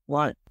just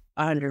want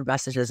 100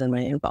 messages in my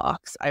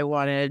inbox. I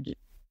wanted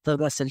the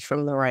message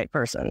from the right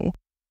person.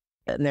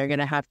 And they're going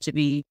to have to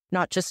be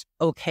not just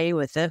okay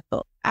with it,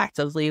 but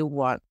actively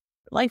want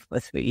life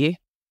with me.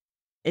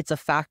 It's a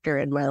factor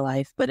in my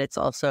life, but it's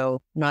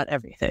also not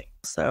everything.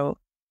 So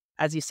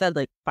as you said,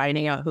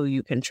 finding out who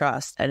you can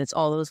trust. And it's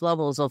all those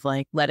levels of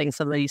letting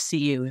somebody see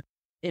you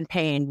in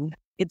pain.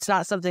 It's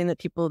not something that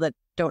people that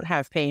don't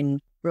have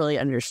pain really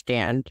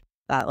understand,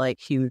 that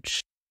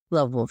huge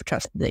level of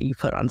trust that you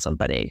put on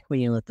somebody when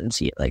you let them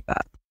see it like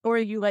that. Or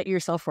you let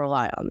yourself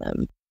rely on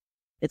them.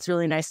 It's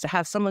really nice to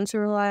have someone to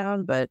rely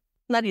on, but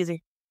not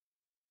easy.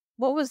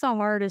 What was the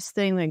hardest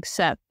thing to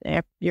accept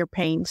after your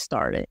pain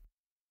started?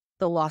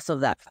 The loss of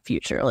that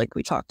future, like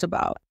we talked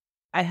about.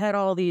 I had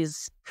all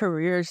these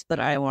careers that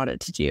I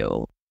wanted to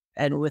do.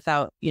 And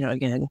without,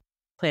 again,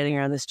 planning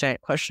around this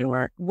giant question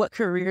mark, what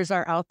careers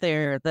are out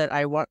there that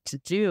I want to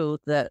do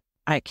that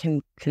I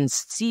can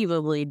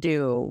conceivably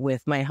do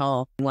with my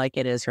health like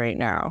it is right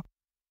now?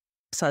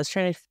 So I was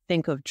trying to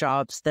think of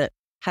jobs that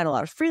had a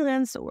lot of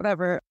freelance or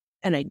whatever.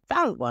 And I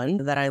found one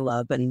that I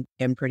love and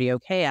am pretty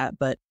okay at.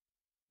 But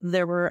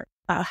there were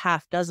a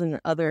half dozen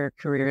other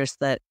careers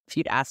that if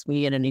you'd asked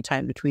me at any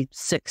time between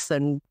 6th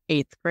and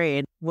 8th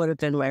grade would have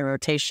been my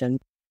rotation.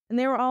 And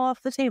they were all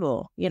off the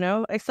table,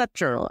 except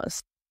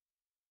journalists.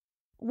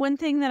 One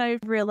thing that I've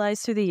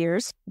realized through the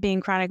years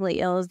being chronically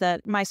ill is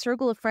that my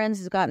circle of friends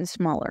has gotten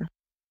smaller.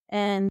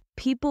 And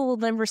people will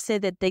never say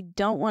that they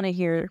don't want to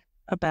hear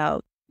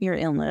about your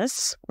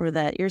illness or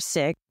that you're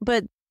sick,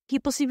 but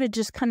people seem to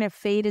just kind of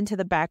fade into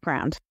the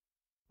background.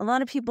 A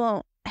lot of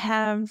people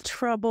have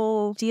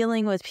trouble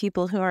dealing with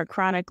people who are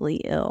chronically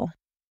ill.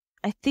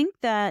 I think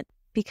that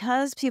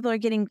because people are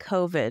getting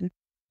COVID,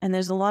 and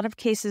there's a lot of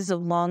cases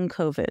of long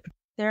COVID,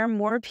 there are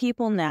more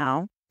people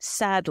now,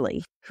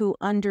 sadly, who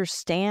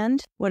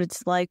understand what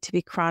it's like to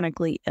be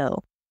chronically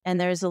ill. And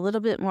there's a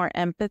little bit more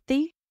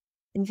empathy.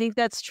 You think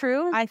that's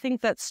true? I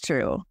think that's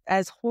true.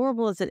 As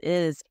horrible as it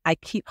is, I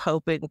keep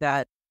hoping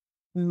that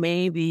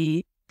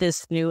maybe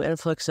this new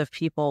influx of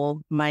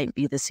people might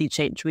be the sea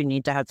change. We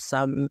need to have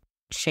some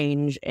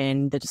change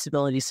in the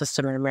disability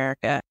system in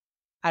America.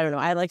 I don't know.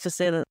 I like to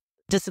say that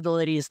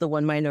disability is the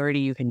one minority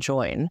you can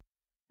join.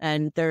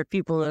 And there are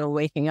people that are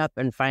waking up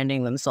and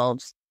finding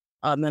themselves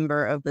a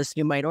member of this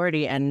new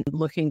minority and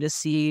looking to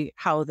see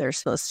how they're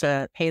supposed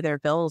to pay their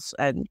bills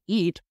and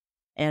eat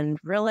and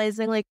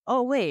realizing like,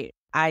 oh, wait,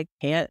 I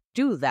can't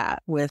do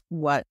that with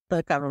what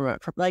the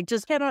government,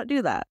 just cannot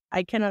do that.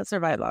 I cannot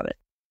survive on it.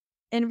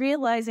 And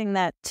realizing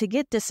that to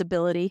get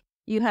disability,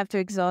 you have to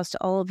exhaust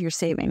all of your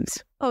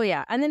savings. Oh,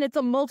 yeah. And then it's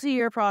a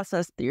multi-year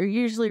process. You're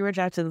usually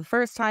rejected the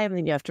first time, and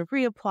then you have to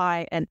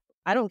reapply. And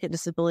I don't get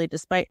disability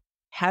despite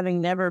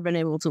having never been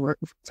able to work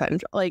full-time.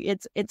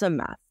 It's a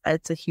mess.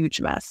 It's a huge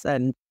mess.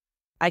 And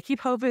I keep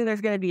hoping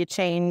there's going to be a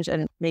change,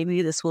 and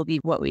maybe this will be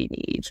what we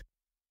need.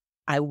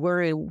 I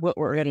worry what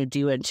we're going to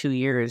do in 2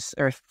 years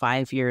or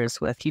 5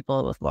 years with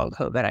people with long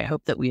COVID. I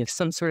hope that we have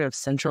some sort of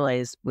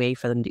centralized way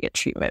for them to get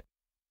treatment.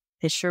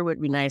 It sure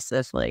would be nice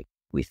if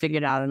we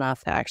figured out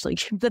enough to actually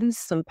give them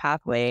some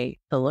pathway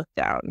to look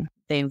down.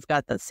 They've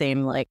got the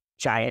same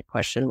giant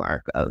question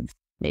mark of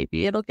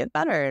maybe it'll get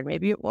better and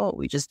maybe it won't.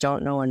 We just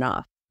don't know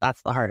enough.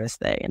 That's the hardest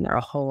thing. And there are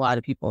a whole lot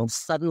of people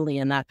suddenly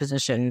in that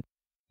position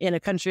in a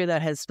country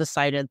that has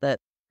decided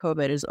that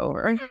COVID is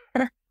over.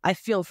 I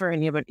feel for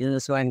anybody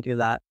that's going through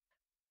that.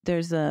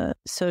 There's a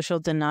social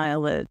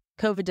denial that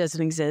COVID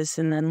doesn't exist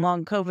and then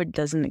long COVID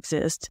doesn't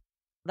exist.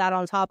 That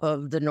on top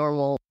of the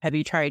normal, have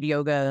you tried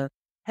yoga?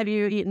 Have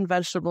you eaten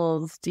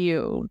vegetables? Do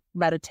you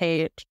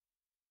meditate?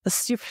 The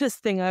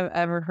stupidest thing I've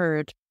ever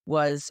heard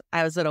was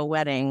I was at a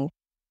wedding,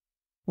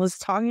 was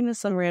talking to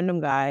some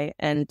random guy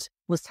and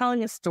was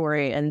telling a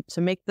story. And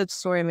to make the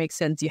story make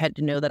sense, you had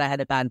to know that I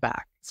had a bad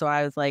back. So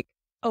I was like,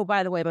 oh,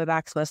 by the way, my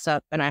back's messed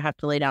up and I have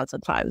to lay down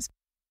sometimes.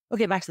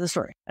 Okay, back to the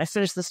story. I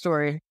finished the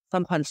story,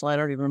 some punchline, I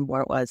don't even remember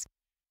what it was.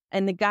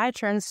 And the guy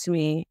turns to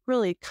me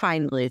really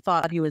kindly,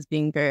 thought he was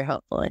being very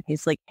helpful. And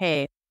he's like,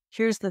 hey,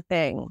 here's the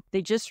thing.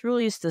 They just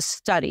released a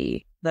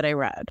study that I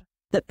read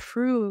that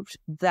proved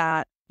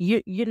that,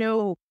 you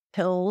know,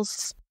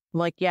 pills,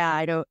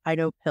 yeah, I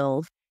know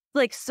pills.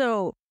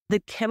 So the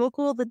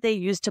chemical that they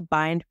use to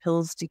bind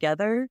pills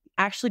together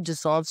actually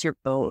dissolves your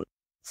bone.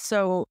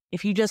 So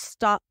if you just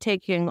stop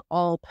taking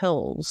all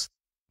pills,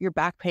 your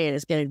back pain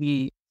is going to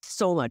be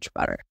so much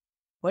better.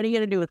 What are you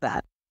going to do with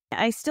that?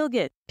 I still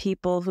get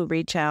people who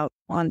reach out,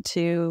 want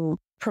to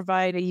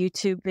provide a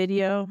YouTube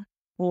video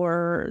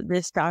for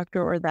this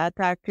doctor or that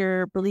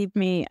doctor. Believe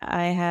me,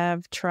 I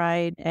have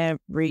tried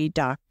every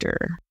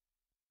doctor.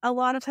 A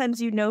lot of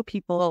times,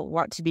 people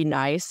want to be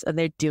nice and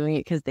they're doing it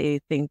because they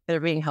think they're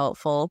being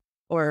helpful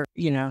or,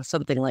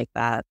 something like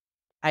that.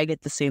 I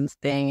get the same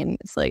thing. And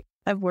it's like,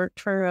 I've worked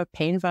for a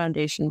pain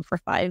foundation for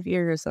 5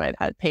 years and I've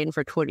had pain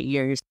for 20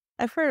 years.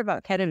 I've heard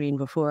about ketamine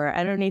before.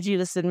 I don't need you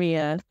to send me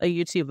a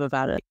YouTube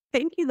about it.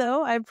 Thank you,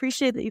 though. I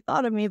appreciate that you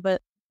thought of me,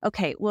 but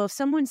okay, well, if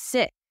someone's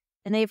sick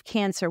and they have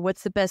cancer,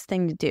 what's the best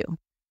thing to do?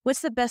 What's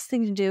the best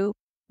thing to do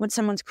when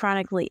someone's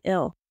chronically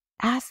ill?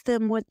 Ask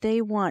them what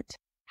they want,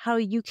 how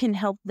you can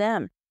help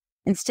them,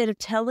 instead of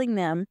telling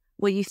them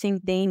what you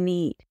think they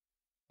need.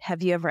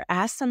 Have you ever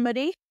asked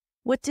somebody,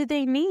 what do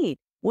they need?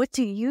 What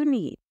do you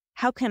need?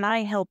 How can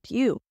I help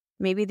you?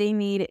 Maybe they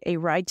need a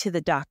ride to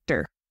the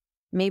doctor.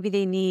 Maybe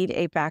they need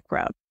a back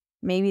rub.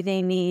 Maybe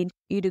they need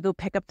you to go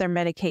pick up their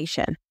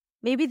medication.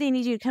 Maybe they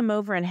need you to come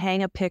over and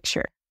hang a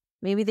picture.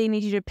 Maybe they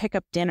need you to pick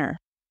up dinner.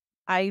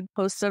 I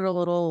posted a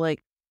little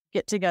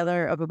get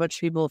together of a bunch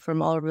of people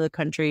from all over the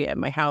country at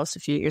my house a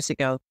few years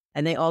ago.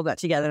 And they all got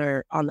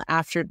together on the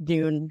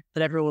afternoon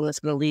that everyone was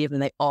going to leave.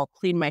 And they all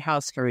cleaned my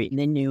house for me. And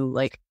they knew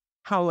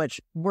how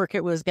much work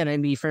it was going to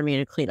be for me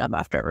to clean up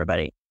after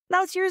everybody. That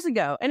was years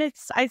ago. And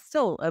I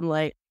still am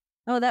like,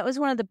 oh, that was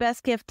one of the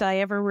best gifts I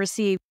ever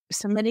received.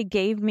 Somebody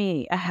gave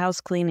me a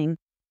house cleaning.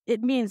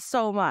 It means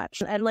so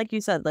much. And like you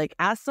said,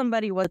 ask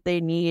somebody what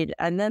they need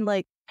and then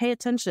pay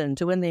attention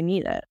to when they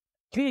need it.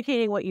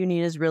 Communicating what you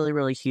need is really,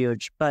 really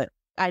huge. But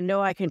I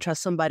know I can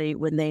trust somebody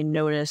when they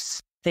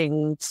notice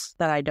things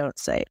that I don't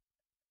say.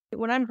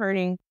 When I'm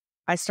hurting,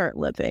 I start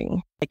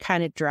limping. I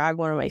kind of drag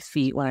one of my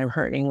feet when I'm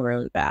hurting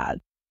really bad.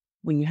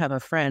 When you have a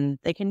friend,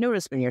 they can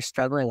notice when you're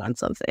struggling on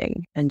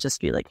something and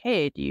just be like,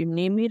 hey, do you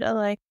need me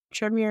to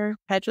trim your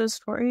hedges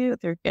for you?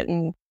 They're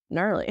getting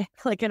gnarly.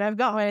 And I've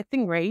got my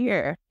thing right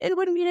here. It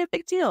wouldn't be a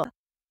big deal.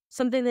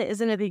 something that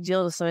isn't a big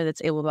deal to somebody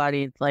that's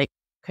able-bodied, like,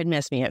 could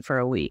miss me it for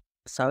a week.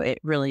 So it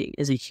really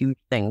is a huge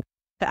thing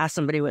to ask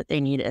somebody what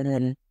they need and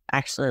then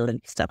actually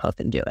like, step up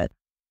and do it.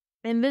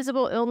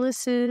 Invisible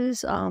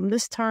illnesses,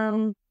 this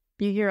term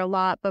you hear a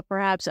lot, but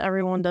perhaps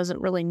everyone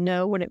doesn't really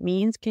know what it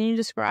means. Can you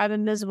describe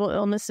invisible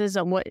illnesses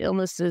and what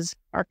illnesses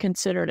are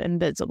considered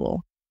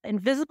invisible?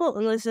 Invisible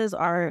illnesses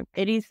are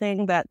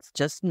anything that's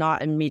just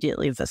not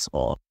immediately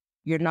visible.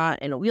 You're not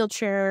in a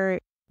wheelchair,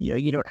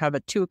 you don't have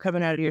a tube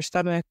coming out of your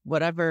stomach,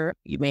 whatever.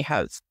 You may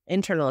have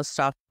internal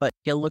stuff, but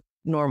you look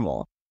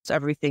normal. It's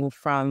everything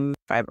from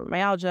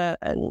fibromyalgia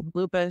and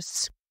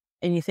lupus,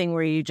 anything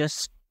where you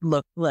just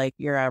look like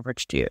your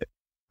average dude.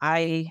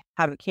 I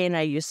have a cane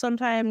I use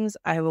sometimes.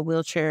 I have a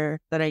wheelchair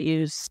that I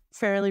use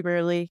fairly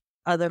rarely.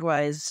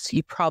 Otherwise,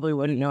 you probably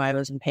wouldn't know I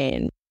was in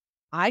pain.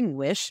 I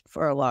wished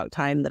for a long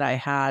time that I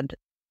had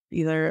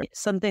either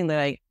something that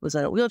I was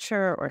in a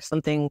wheelchair or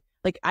something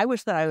like I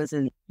wish that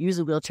I use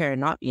a wheelchair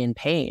and not be in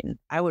pain.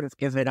 I would have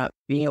given up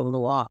being able to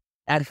walk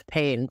out of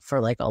pain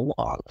for like a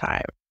long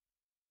time.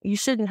 You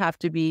shouldn't have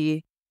to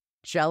be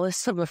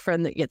jealous of a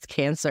friend that gets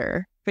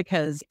cancer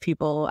because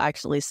people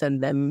actually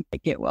send them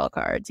get well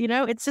cards.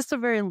 It's just a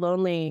very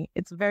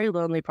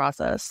lonely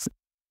process.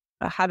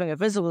 Having a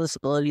visible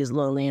disability is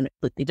lonely in a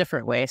completely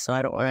different way. So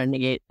I don't want to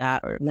negate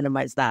that or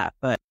minimize that,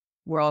 but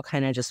we're all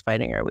kind of just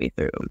fighting our way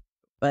through.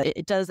 But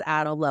it does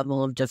add a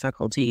level of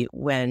difficulty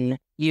when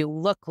you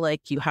look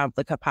like you have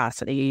the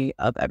capacity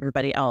of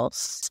everybody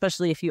else,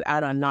 especially if you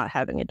add on not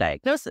having a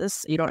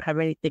diagnosis. You don't have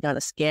anything on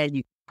a scan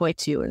you can point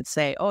to and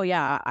say, oh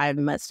yeah,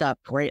 I'm messed up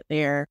right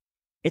there.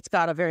 It's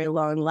got a very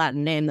long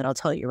Latin name that I'll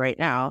tell you right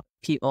now.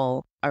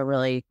 People are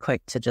really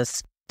quick to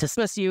just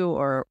dismiss you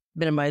or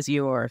minimize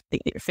you or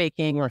think that you're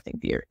faking or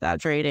think that you're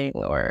exaggerating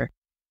or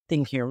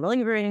think you're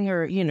malingering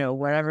or,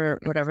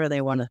 whatever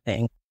they want to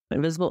think.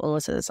 Invisible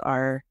illnesses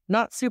are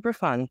not super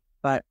fun,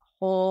 but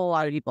a whole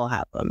lot of people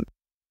have them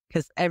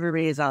because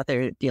everybody is out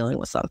there dealing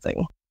with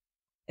something.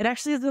 It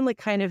actually has been like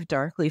kind of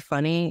darkly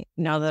funny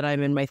now that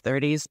I'm in my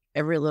 30s.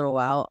 Every little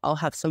while, I'll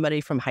have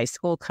somebody from high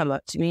school come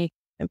up to me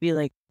and be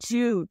like,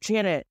 dude,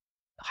 Janet,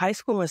 high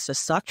school must have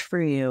sucked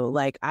for you.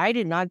 Like, I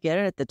did not get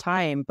it at the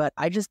time, but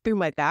I just threw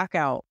my back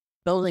out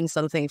building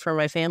something for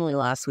my family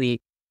last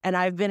week. And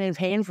I've been in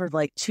pain for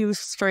like 2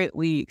 straight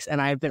weeks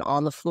and I've been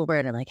on the floor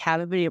and I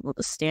haven't been able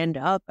to stand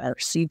up or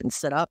even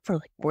sit up for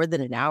like more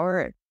than an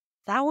hour. Is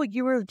that what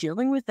you were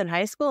dealing with in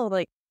high school? I'm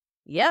like,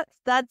 yes,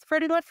 that's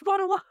pretty much what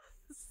it was.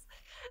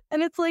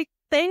 And it's like,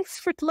 thanks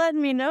for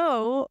letting me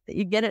know that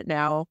you get it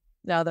now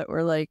that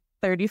we're like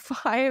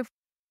 35.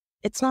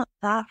 It's not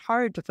that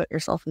hard to put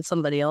yourself in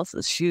somebody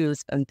else's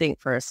shoes and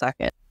think for a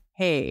second,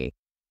 hey,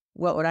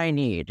 what would I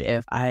need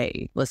if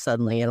I was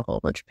suddenly in a whole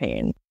bunch of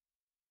pain?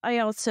 I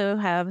also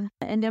have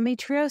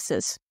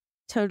endometriosis.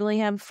 Totally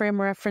have frame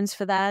reference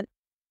for that.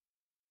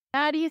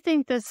 How do you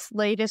think this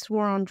latest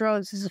war on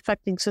drugs is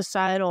affecting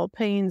societal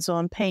opinions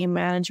on pain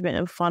management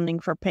and funding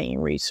for pain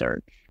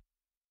research?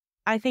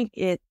 I think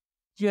it's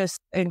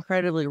just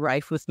incredibly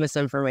rife with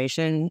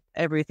misinformation.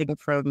 Everything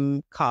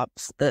from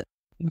cops that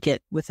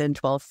get within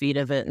 12 feet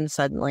of it and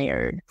suddenly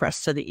are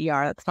pressed to the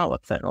ER. That's not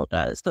what fentanyl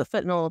does. The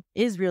fentanyl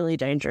is really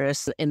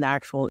dangerous in the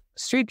actual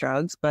street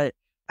drugs, but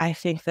I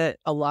think that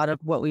a lot of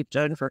what we've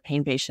done for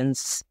pain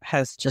patients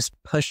has just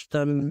pushed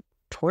them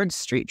towards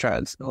street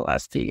drugs in the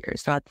last few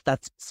years. Not that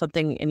that's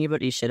something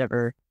anybody should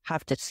ever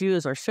have to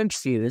choose or should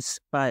choose,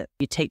 but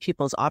you take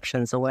people's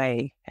options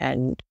away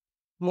and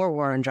more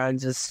war on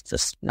drugs is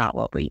just not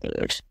what we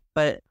need.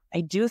 But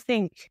I do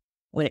think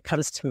when it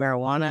comes to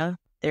marijuana,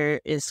 there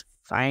is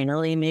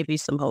finally maybe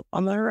some hope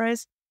on the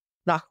horizon.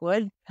 Knock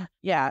wood.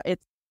 Yeah,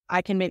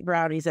 I can make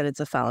brownies and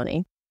it's a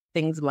felony.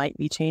 Things might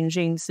be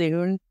changing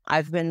soon.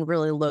 I've been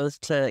really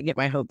loath to get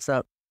my hopes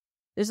up.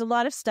 There's a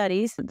lot of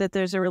studies that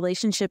there's a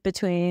relationship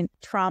between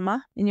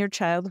trauma in your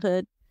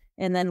childhood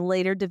and then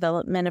later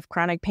development of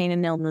chronic pain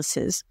and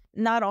illnesses.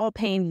 Not all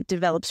pain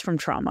develops from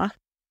trauma.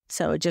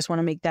 So I just want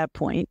to make that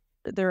point.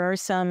 There are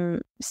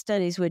some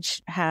studies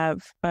which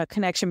have a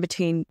connection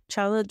between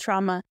childhood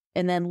trauma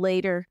and then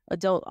later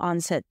adult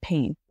onset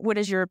pain. What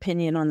is your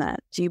opinion on that?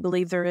 Do you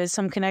believe there is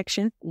some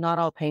connection? Not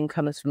all pain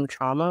comes from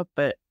trauma,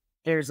 but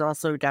there's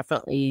also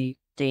definitely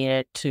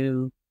data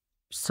to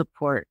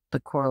support the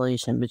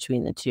correlation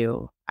between the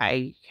two.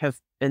 I have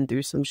been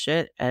through some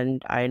shit,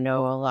 and I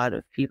know a lot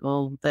of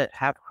people that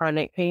have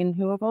chronic pain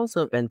who have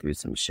also been through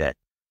some shit.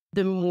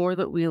 The more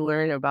that we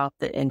learn about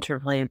the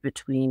interplay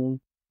between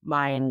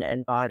mind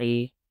and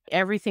body,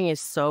 everything is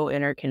so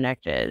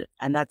interconnected.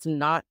 And that's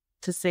not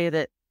to say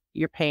that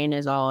your pain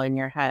is all in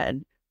your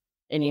head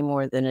any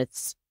more than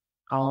it's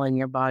all in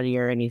your body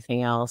or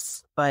anything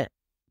else. But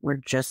we're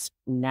just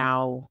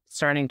now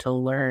starting to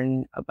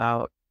learn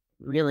about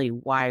really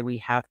why we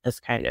have this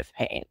kind of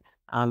pain.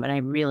 And I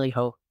really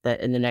hope that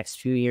in the next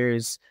few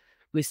years,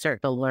 we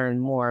start to learn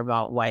more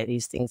about why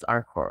these things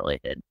are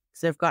correlated.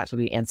 Because there've got to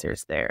be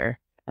answers there.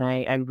 And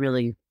I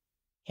really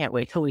can't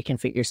wait till we can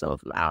figure some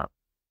of them out.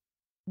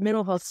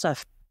 Mental health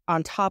stuff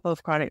on top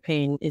of chronic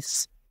pain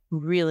is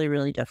really,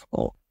 really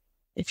difficult.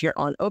 If you're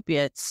on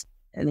opiates,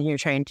 And then you're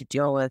trying to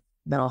deal with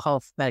mental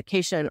health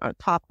medication on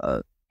top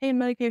of pain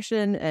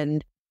medication.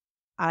 And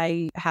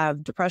I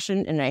have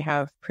depression and I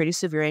have pretty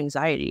severe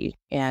anxiety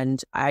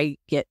and I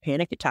get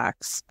panic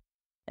attacks.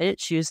 I didn't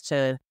choose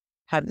to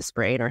have this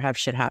brain or have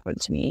shit happen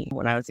to me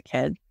when I was a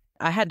kid.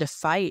 I had to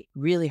fight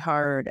really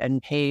hard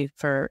and pay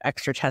for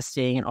extra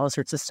testing and all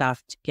sorts of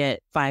stuff to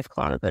get 5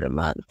 Klonopin a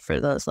month for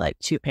those like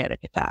 2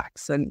 panic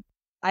attacks. And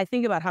I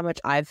think about how much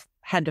I've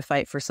had to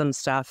fight for some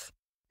stuff.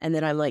 And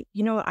then I'm like,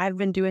 I've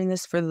been doing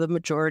this for the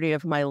majority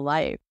of my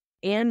life.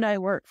 And I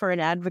work for an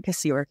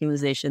advocacy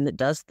organization that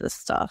does this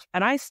stuff.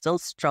 And I still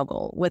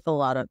struggle with a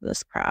lot of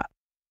this crap.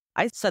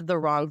 I said the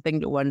wrong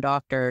thing to one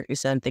doctor who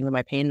said something to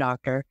my pain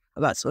doctor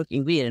about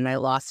smoking weed. And I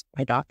lost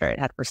my doctorate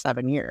I had for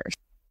 7 years.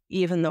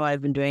 Even though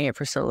I've been doing it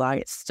for so long,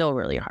 it's still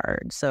really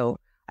hard. So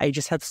I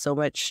just have so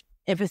much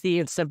empathy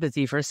and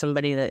sympathy for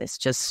somebody that is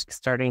just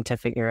starting to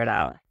figure it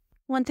out.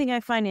 One thing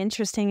I find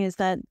interesting is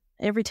that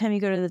every time you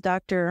go to the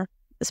doctor,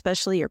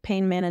 especially your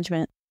pain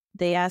management,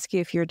 they ask you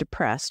if you're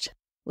depressed.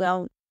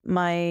 Well,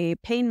 my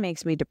pain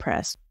makes me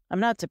depressed. I'm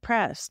not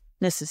depressed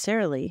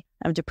necessarily.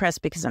 I'm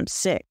depressed because I'm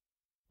sick.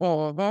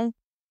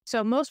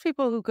 So most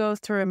people who go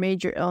through a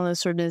major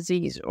illness or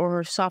disease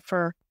or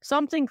suffer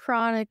something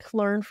chronic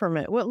learn from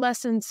it. What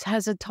lessons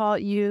has it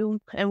taught you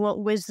and what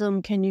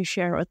wisdom can you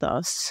share with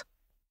us?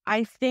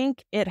 I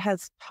think it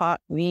has taught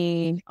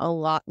me a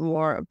lot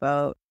more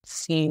about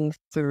seeing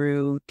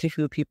through to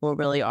who people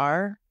really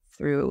are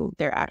through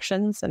their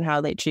actions and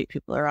how they treat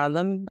people around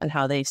them and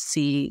how they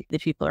see the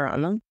people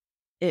around them.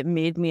 It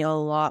made me a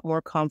lot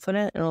more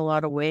confident in a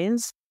lot of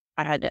ways.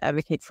 I had to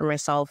advocate for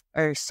myself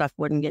or stuff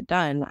wouldn't get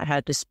done. I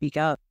had to speak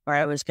up or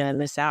I was going to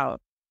miss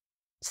out.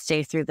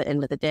 Stay through the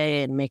end of the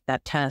day and make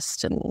that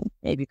test and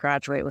maybe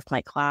graduate with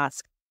my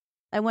class.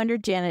 I wonder,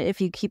 Janet,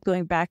 if you keep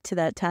going back to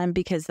that time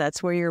because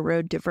that's where your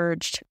road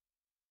diverged.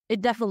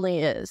 It definitely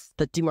is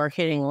the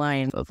demarcating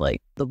line of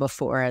like the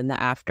before and the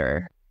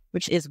after,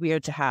 which is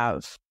weird to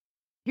have.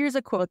 Here's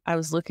a quote I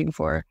was looking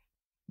for.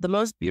 The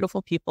most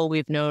beautiful people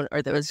we've known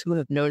are those who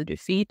have known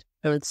defeat,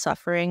 known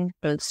suffering,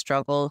 known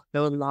struggle,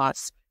 known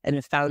loss, and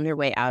have found their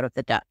way out of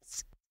the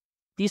depths.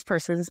 These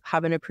persons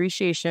have an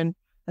appreciation,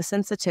 a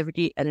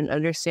sensitivity, and an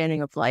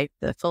understanding of life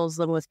that fills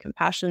them with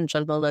compassion,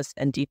 gentleness,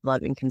 and deep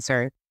love and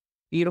concern.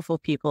 Beautiful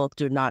people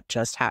do not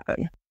just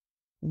happen.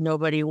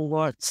 Nobody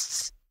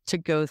wants to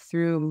go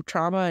through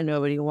trauma and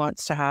nobody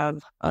wants to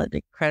have an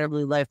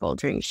incredibly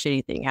life-altering,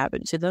 shitty thing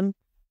happen to them,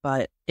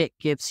 but it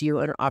gives you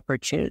an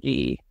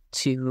opportunity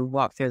to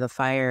walk through the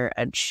fire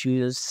and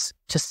choose,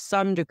 to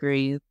some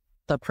degree,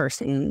 the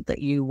person that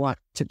you want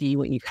to be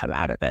when you come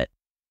out of it.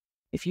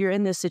 If you're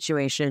in this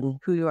situation,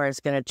 who you are is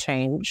going to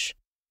change,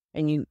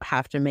 and you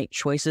have to make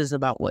choices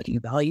about what you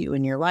value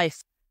in your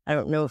life. I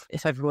don't know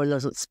if everyone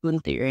knows what spoon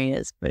theory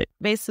is, but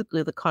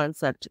basically the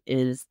concept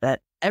is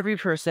that every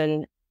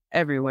person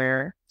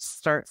everywhere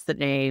starts the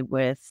day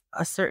with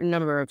a certain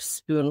number of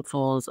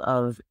spoonfuls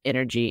of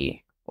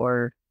energy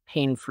or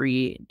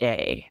pain-free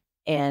day.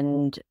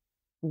 And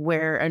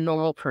where a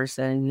normal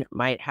person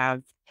might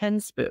have 10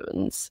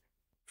 spoons,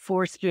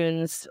 4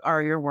 spoons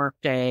are your work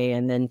day,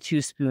 and then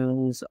 2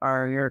 spoons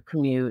are your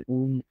commute,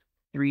 and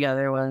 3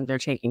 other ones are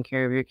taking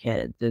care of your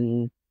kids.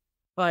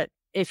 But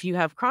if you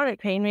have chronic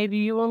pain, maybe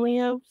you only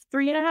have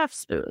 3.5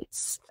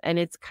 spoons. And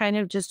it's kind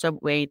of just a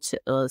way to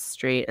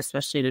illustrate,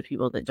 especially to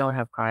people that don't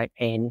have chronic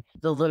pain,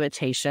 the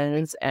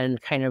limitations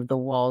and kind of the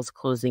walls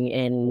closing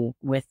in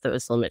with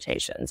those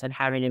limitations and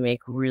having to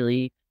make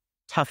really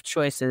tough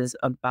choices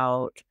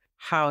about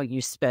how you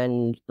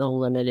spend the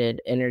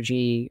limited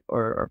energy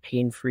or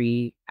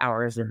pain-free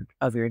hours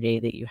of your day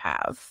that you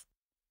have.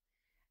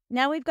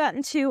 Now we've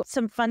gotten to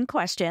some fun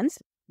questions.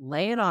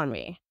 Lay it on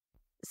me.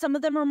 Some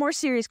of them are more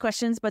serious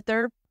questions, but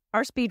they're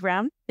our speed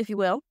round, if you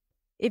will.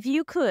 If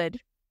you could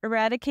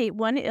eradicate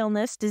one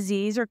illness,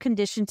 disease, or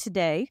condition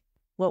today,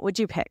 what would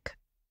you pick?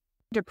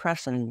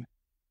 Depression,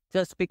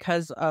 just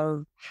because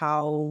of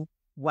how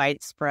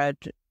widespread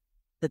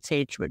the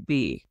stage would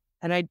be.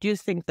 And I do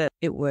think that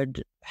it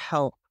would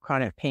help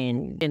chronic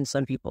pain in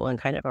some people in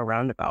kind of a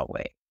roundabout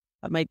way.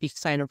 That might be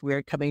kind of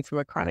weird coming from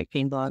a chronic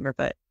pain blogger,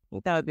 but I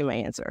think that would be my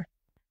answer.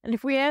 And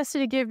if we asked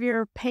you to give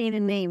your pain a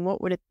name,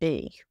 what would it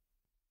be?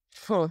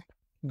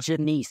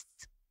 Janice.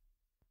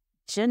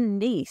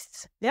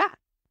 Janice. Yeah.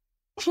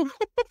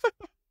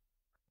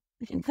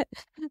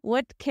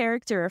 What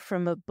character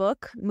from a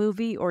book,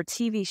 movie, or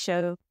TV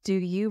show do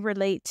you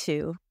relate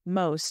to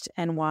most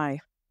and why?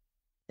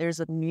 There's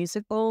a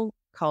musical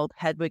called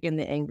Hedwig and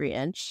the Angry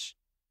Inch.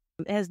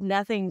 It has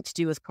nothing to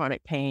do with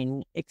chronic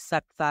pain,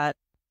 except that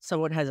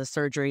someone has a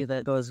surgery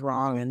that goes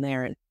wrong and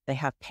they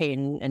have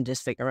pain and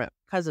disfigurement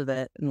because of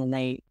it. And then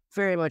they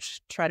very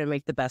much try to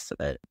make the best of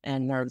it.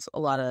 And there's a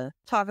lot of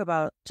talk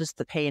about just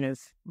the pain of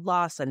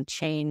loss and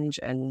change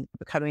and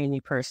becoming a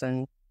new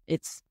person.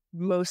 It's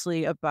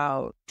mostly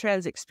about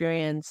trans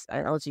experience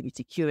and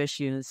LGBTQ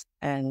issues.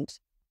 And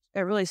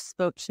it really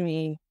spoke to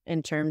me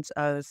in terms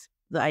of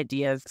the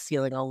idea of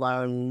feeling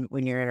alone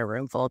when you're in a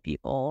room full of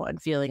people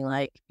and feeling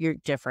like you're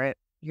different,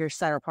 you're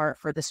set apart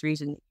for this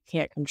reason you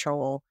can't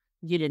control,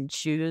 you didn't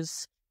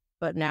choose,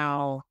 but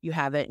now you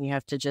have it and you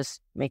have to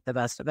just make the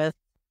best of it.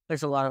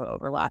 There's a lot of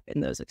overlap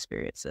in those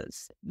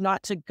experiences.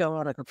 Not to go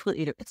on a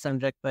completely different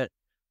subject, but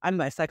I'm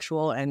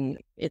bisexual, and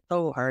it's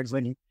so hard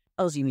when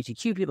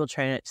LGBTQ people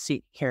try to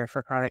seek care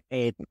for chronic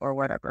pain or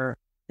whatever.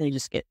 They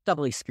just get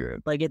doubly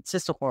screwed. Like, it's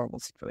just a horrible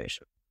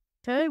situation.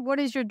 Okay, what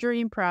is your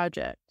dream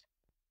project?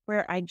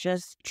 Where I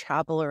just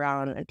travel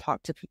around and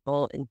talk to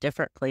people in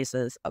different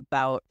places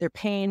about their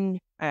pain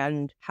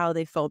and how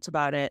they felt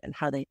about it and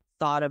how they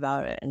thought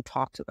about it and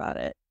talked about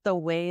it. The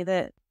way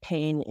that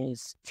pain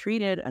is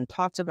treated and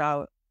talked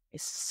about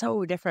is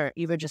so different,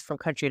 even just from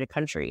country to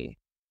country.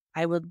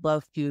 I would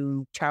love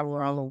to travel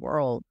around the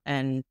world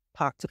and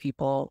talk to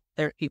people.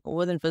 There are people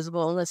with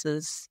invisible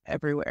illnesses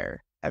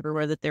everywhere.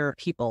 Everywhere that there are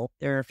people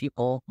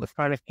with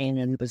chronic pain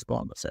and invisible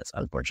illnesses,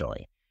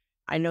 unfortunately.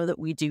 I know that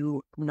we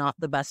do not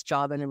the best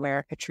job in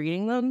America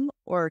treating them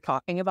or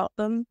talking about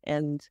them.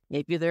 And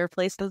maybe there are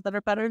places that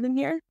are better than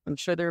here. I'm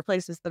sure there are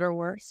places that are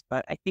worse.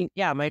 But I think,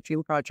 my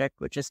dream project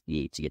would just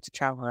be to get to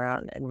travel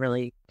around and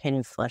really kind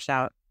of flesh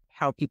out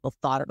how people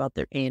thought about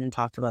their pain and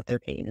talked about their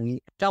pain and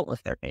dealt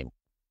with their pain.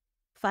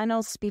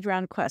 Final speed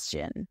round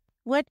question.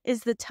 What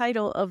is the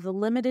title of the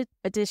limited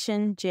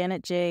edition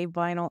Janet J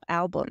vinyl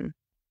album?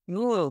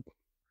 Ooh,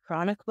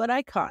 chronic but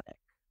iconic.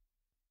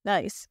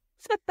 Nice.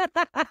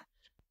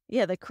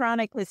 Yeah, the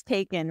chronic was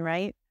taken,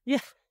 right?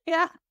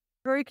 Yeah.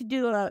 Or you could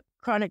do a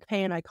chronic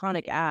pain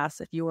iconic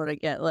ass if you want to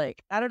get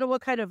I don't know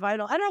what kind of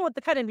vinyl. I don't know what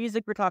the kind of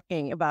music we're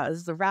talking about. Is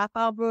this a rap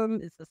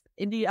album? Is this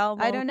an indie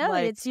album? I don't know.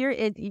 I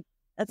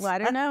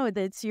don't know.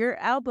 It's your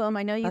album.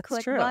 I know you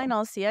collect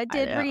vinyl. See, I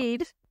did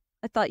read.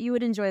 I thought you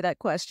would enjoy that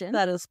question.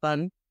 That is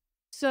fun.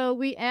 So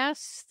we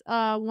asked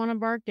one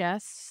of our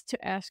guests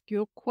to ask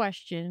you a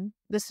question.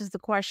 This is the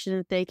question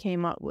that they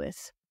came up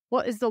with.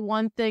 What is the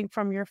one thing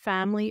from your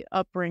family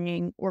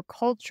upbringing or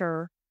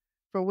culture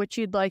for which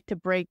you'd like to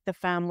break the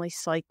family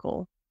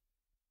cycle?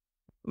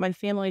 My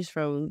family's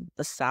from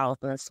the South,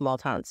 in a small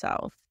town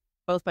South.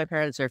 Both my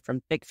parents are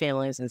from big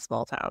families in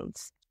small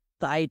towns.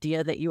 The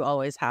idea that you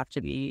always have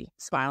to be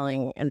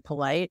smiling and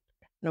polite,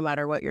 no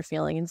matter what you're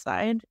feeling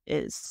inside,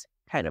 is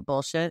kind of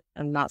bullshit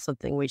and not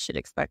something we should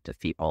expect of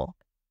people.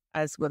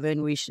 As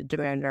women, we should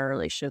demand our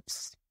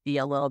relationships be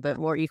a little bit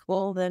more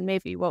equal than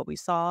maybe what we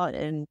saw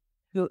in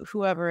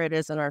whoever it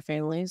is in our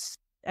families.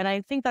 And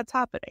I think that's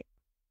happening.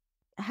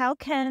 How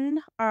can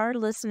our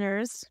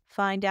listeners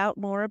find out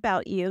more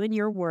about you and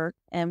your work,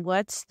 and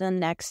what's the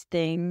next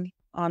thing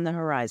on the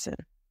horizon?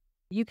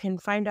 You can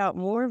find out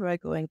more by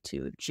going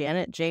to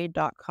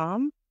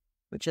janetj.com,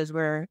 which is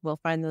where we'll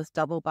find those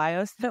double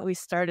bios that we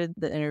started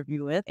the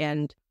interview with,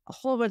 and a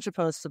whole bunch of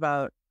posts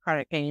about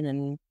chronic pain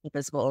and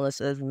invisible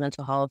illnesses and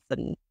mental health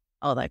and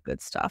all that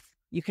good stuff.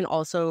 You can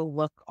also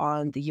look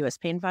on the U.S.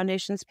 Pain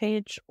Foundation's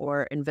page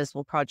or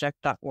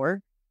invisibleproject.org,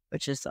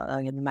 which is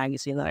the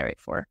magazine that I write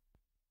for.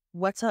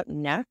 What's up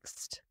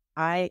next?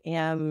 I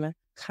am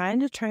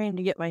kind of trying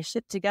to get my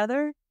shit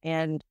together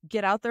and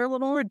get out there a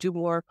little more, do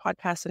more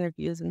podcast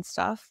interviews and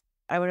stuff.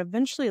 I would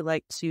eventually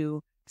like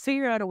to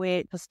figure out a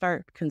way to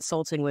start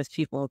consulting with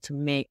people to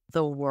make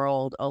the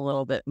world a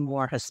little bit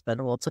more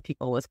hospitable to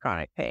people with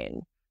chronic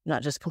pain,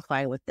 not just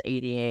complying with the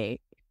ADA.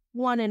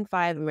 1 in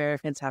 5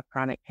 Americans have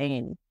chronic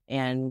pain.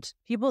 And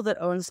people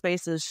that own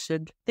spaces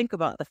should think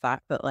about the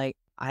fact that,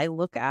 I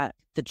look at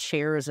the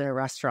chairs in a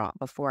restaurant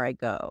before I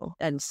go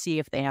and see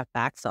if they have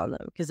backs on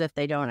them. Because if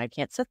they don't, I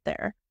can't sit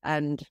there.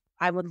 And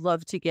I would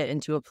love to get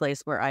into a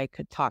place where I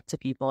could talk to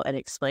people and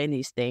explain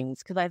these things.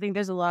 Because I think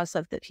there's a lot of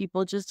stuff that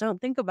people just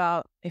don't think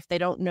about if they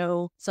don't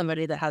know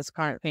somebody that has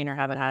chronic pain or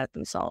haven't had it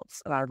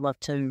themselves. And I would love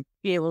to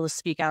be able to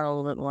speak out a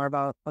little bit more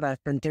about what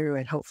I've been through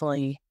and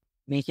hopefully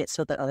make it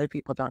so that other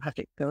people don't have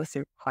to go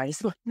through quite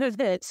as much of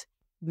it.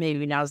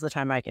 Maybe now's the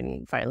time I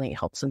can finally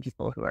help some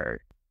people who are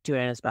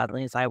doing it as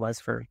badly as I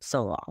was for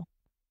so long.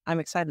 I'm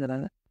excited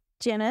about it.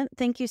 Janet,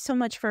 thank you so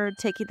much for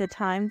taking the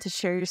time to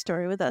share your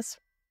story with us.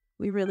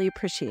 We really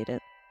appreciate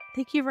it.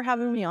 Thank you for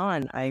having me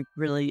on. I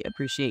really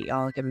appreciate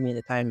y'all giving me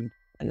the time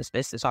and the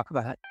space to talk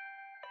about it.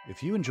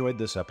 If you enjoyed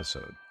this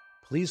episode,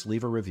 please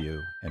leave a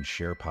review and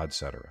share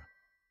Podcetera.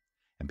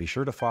 And be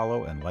sure to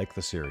follow and like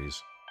the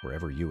series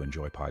wherever you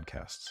enjoy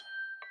podcasts.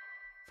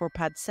 For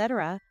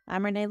Podcetera,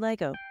 I'm Renee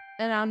Lego.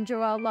 And I'm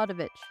Joelle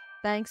Ludovich.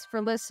 Thanks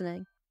for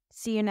listening.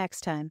 See you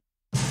next time.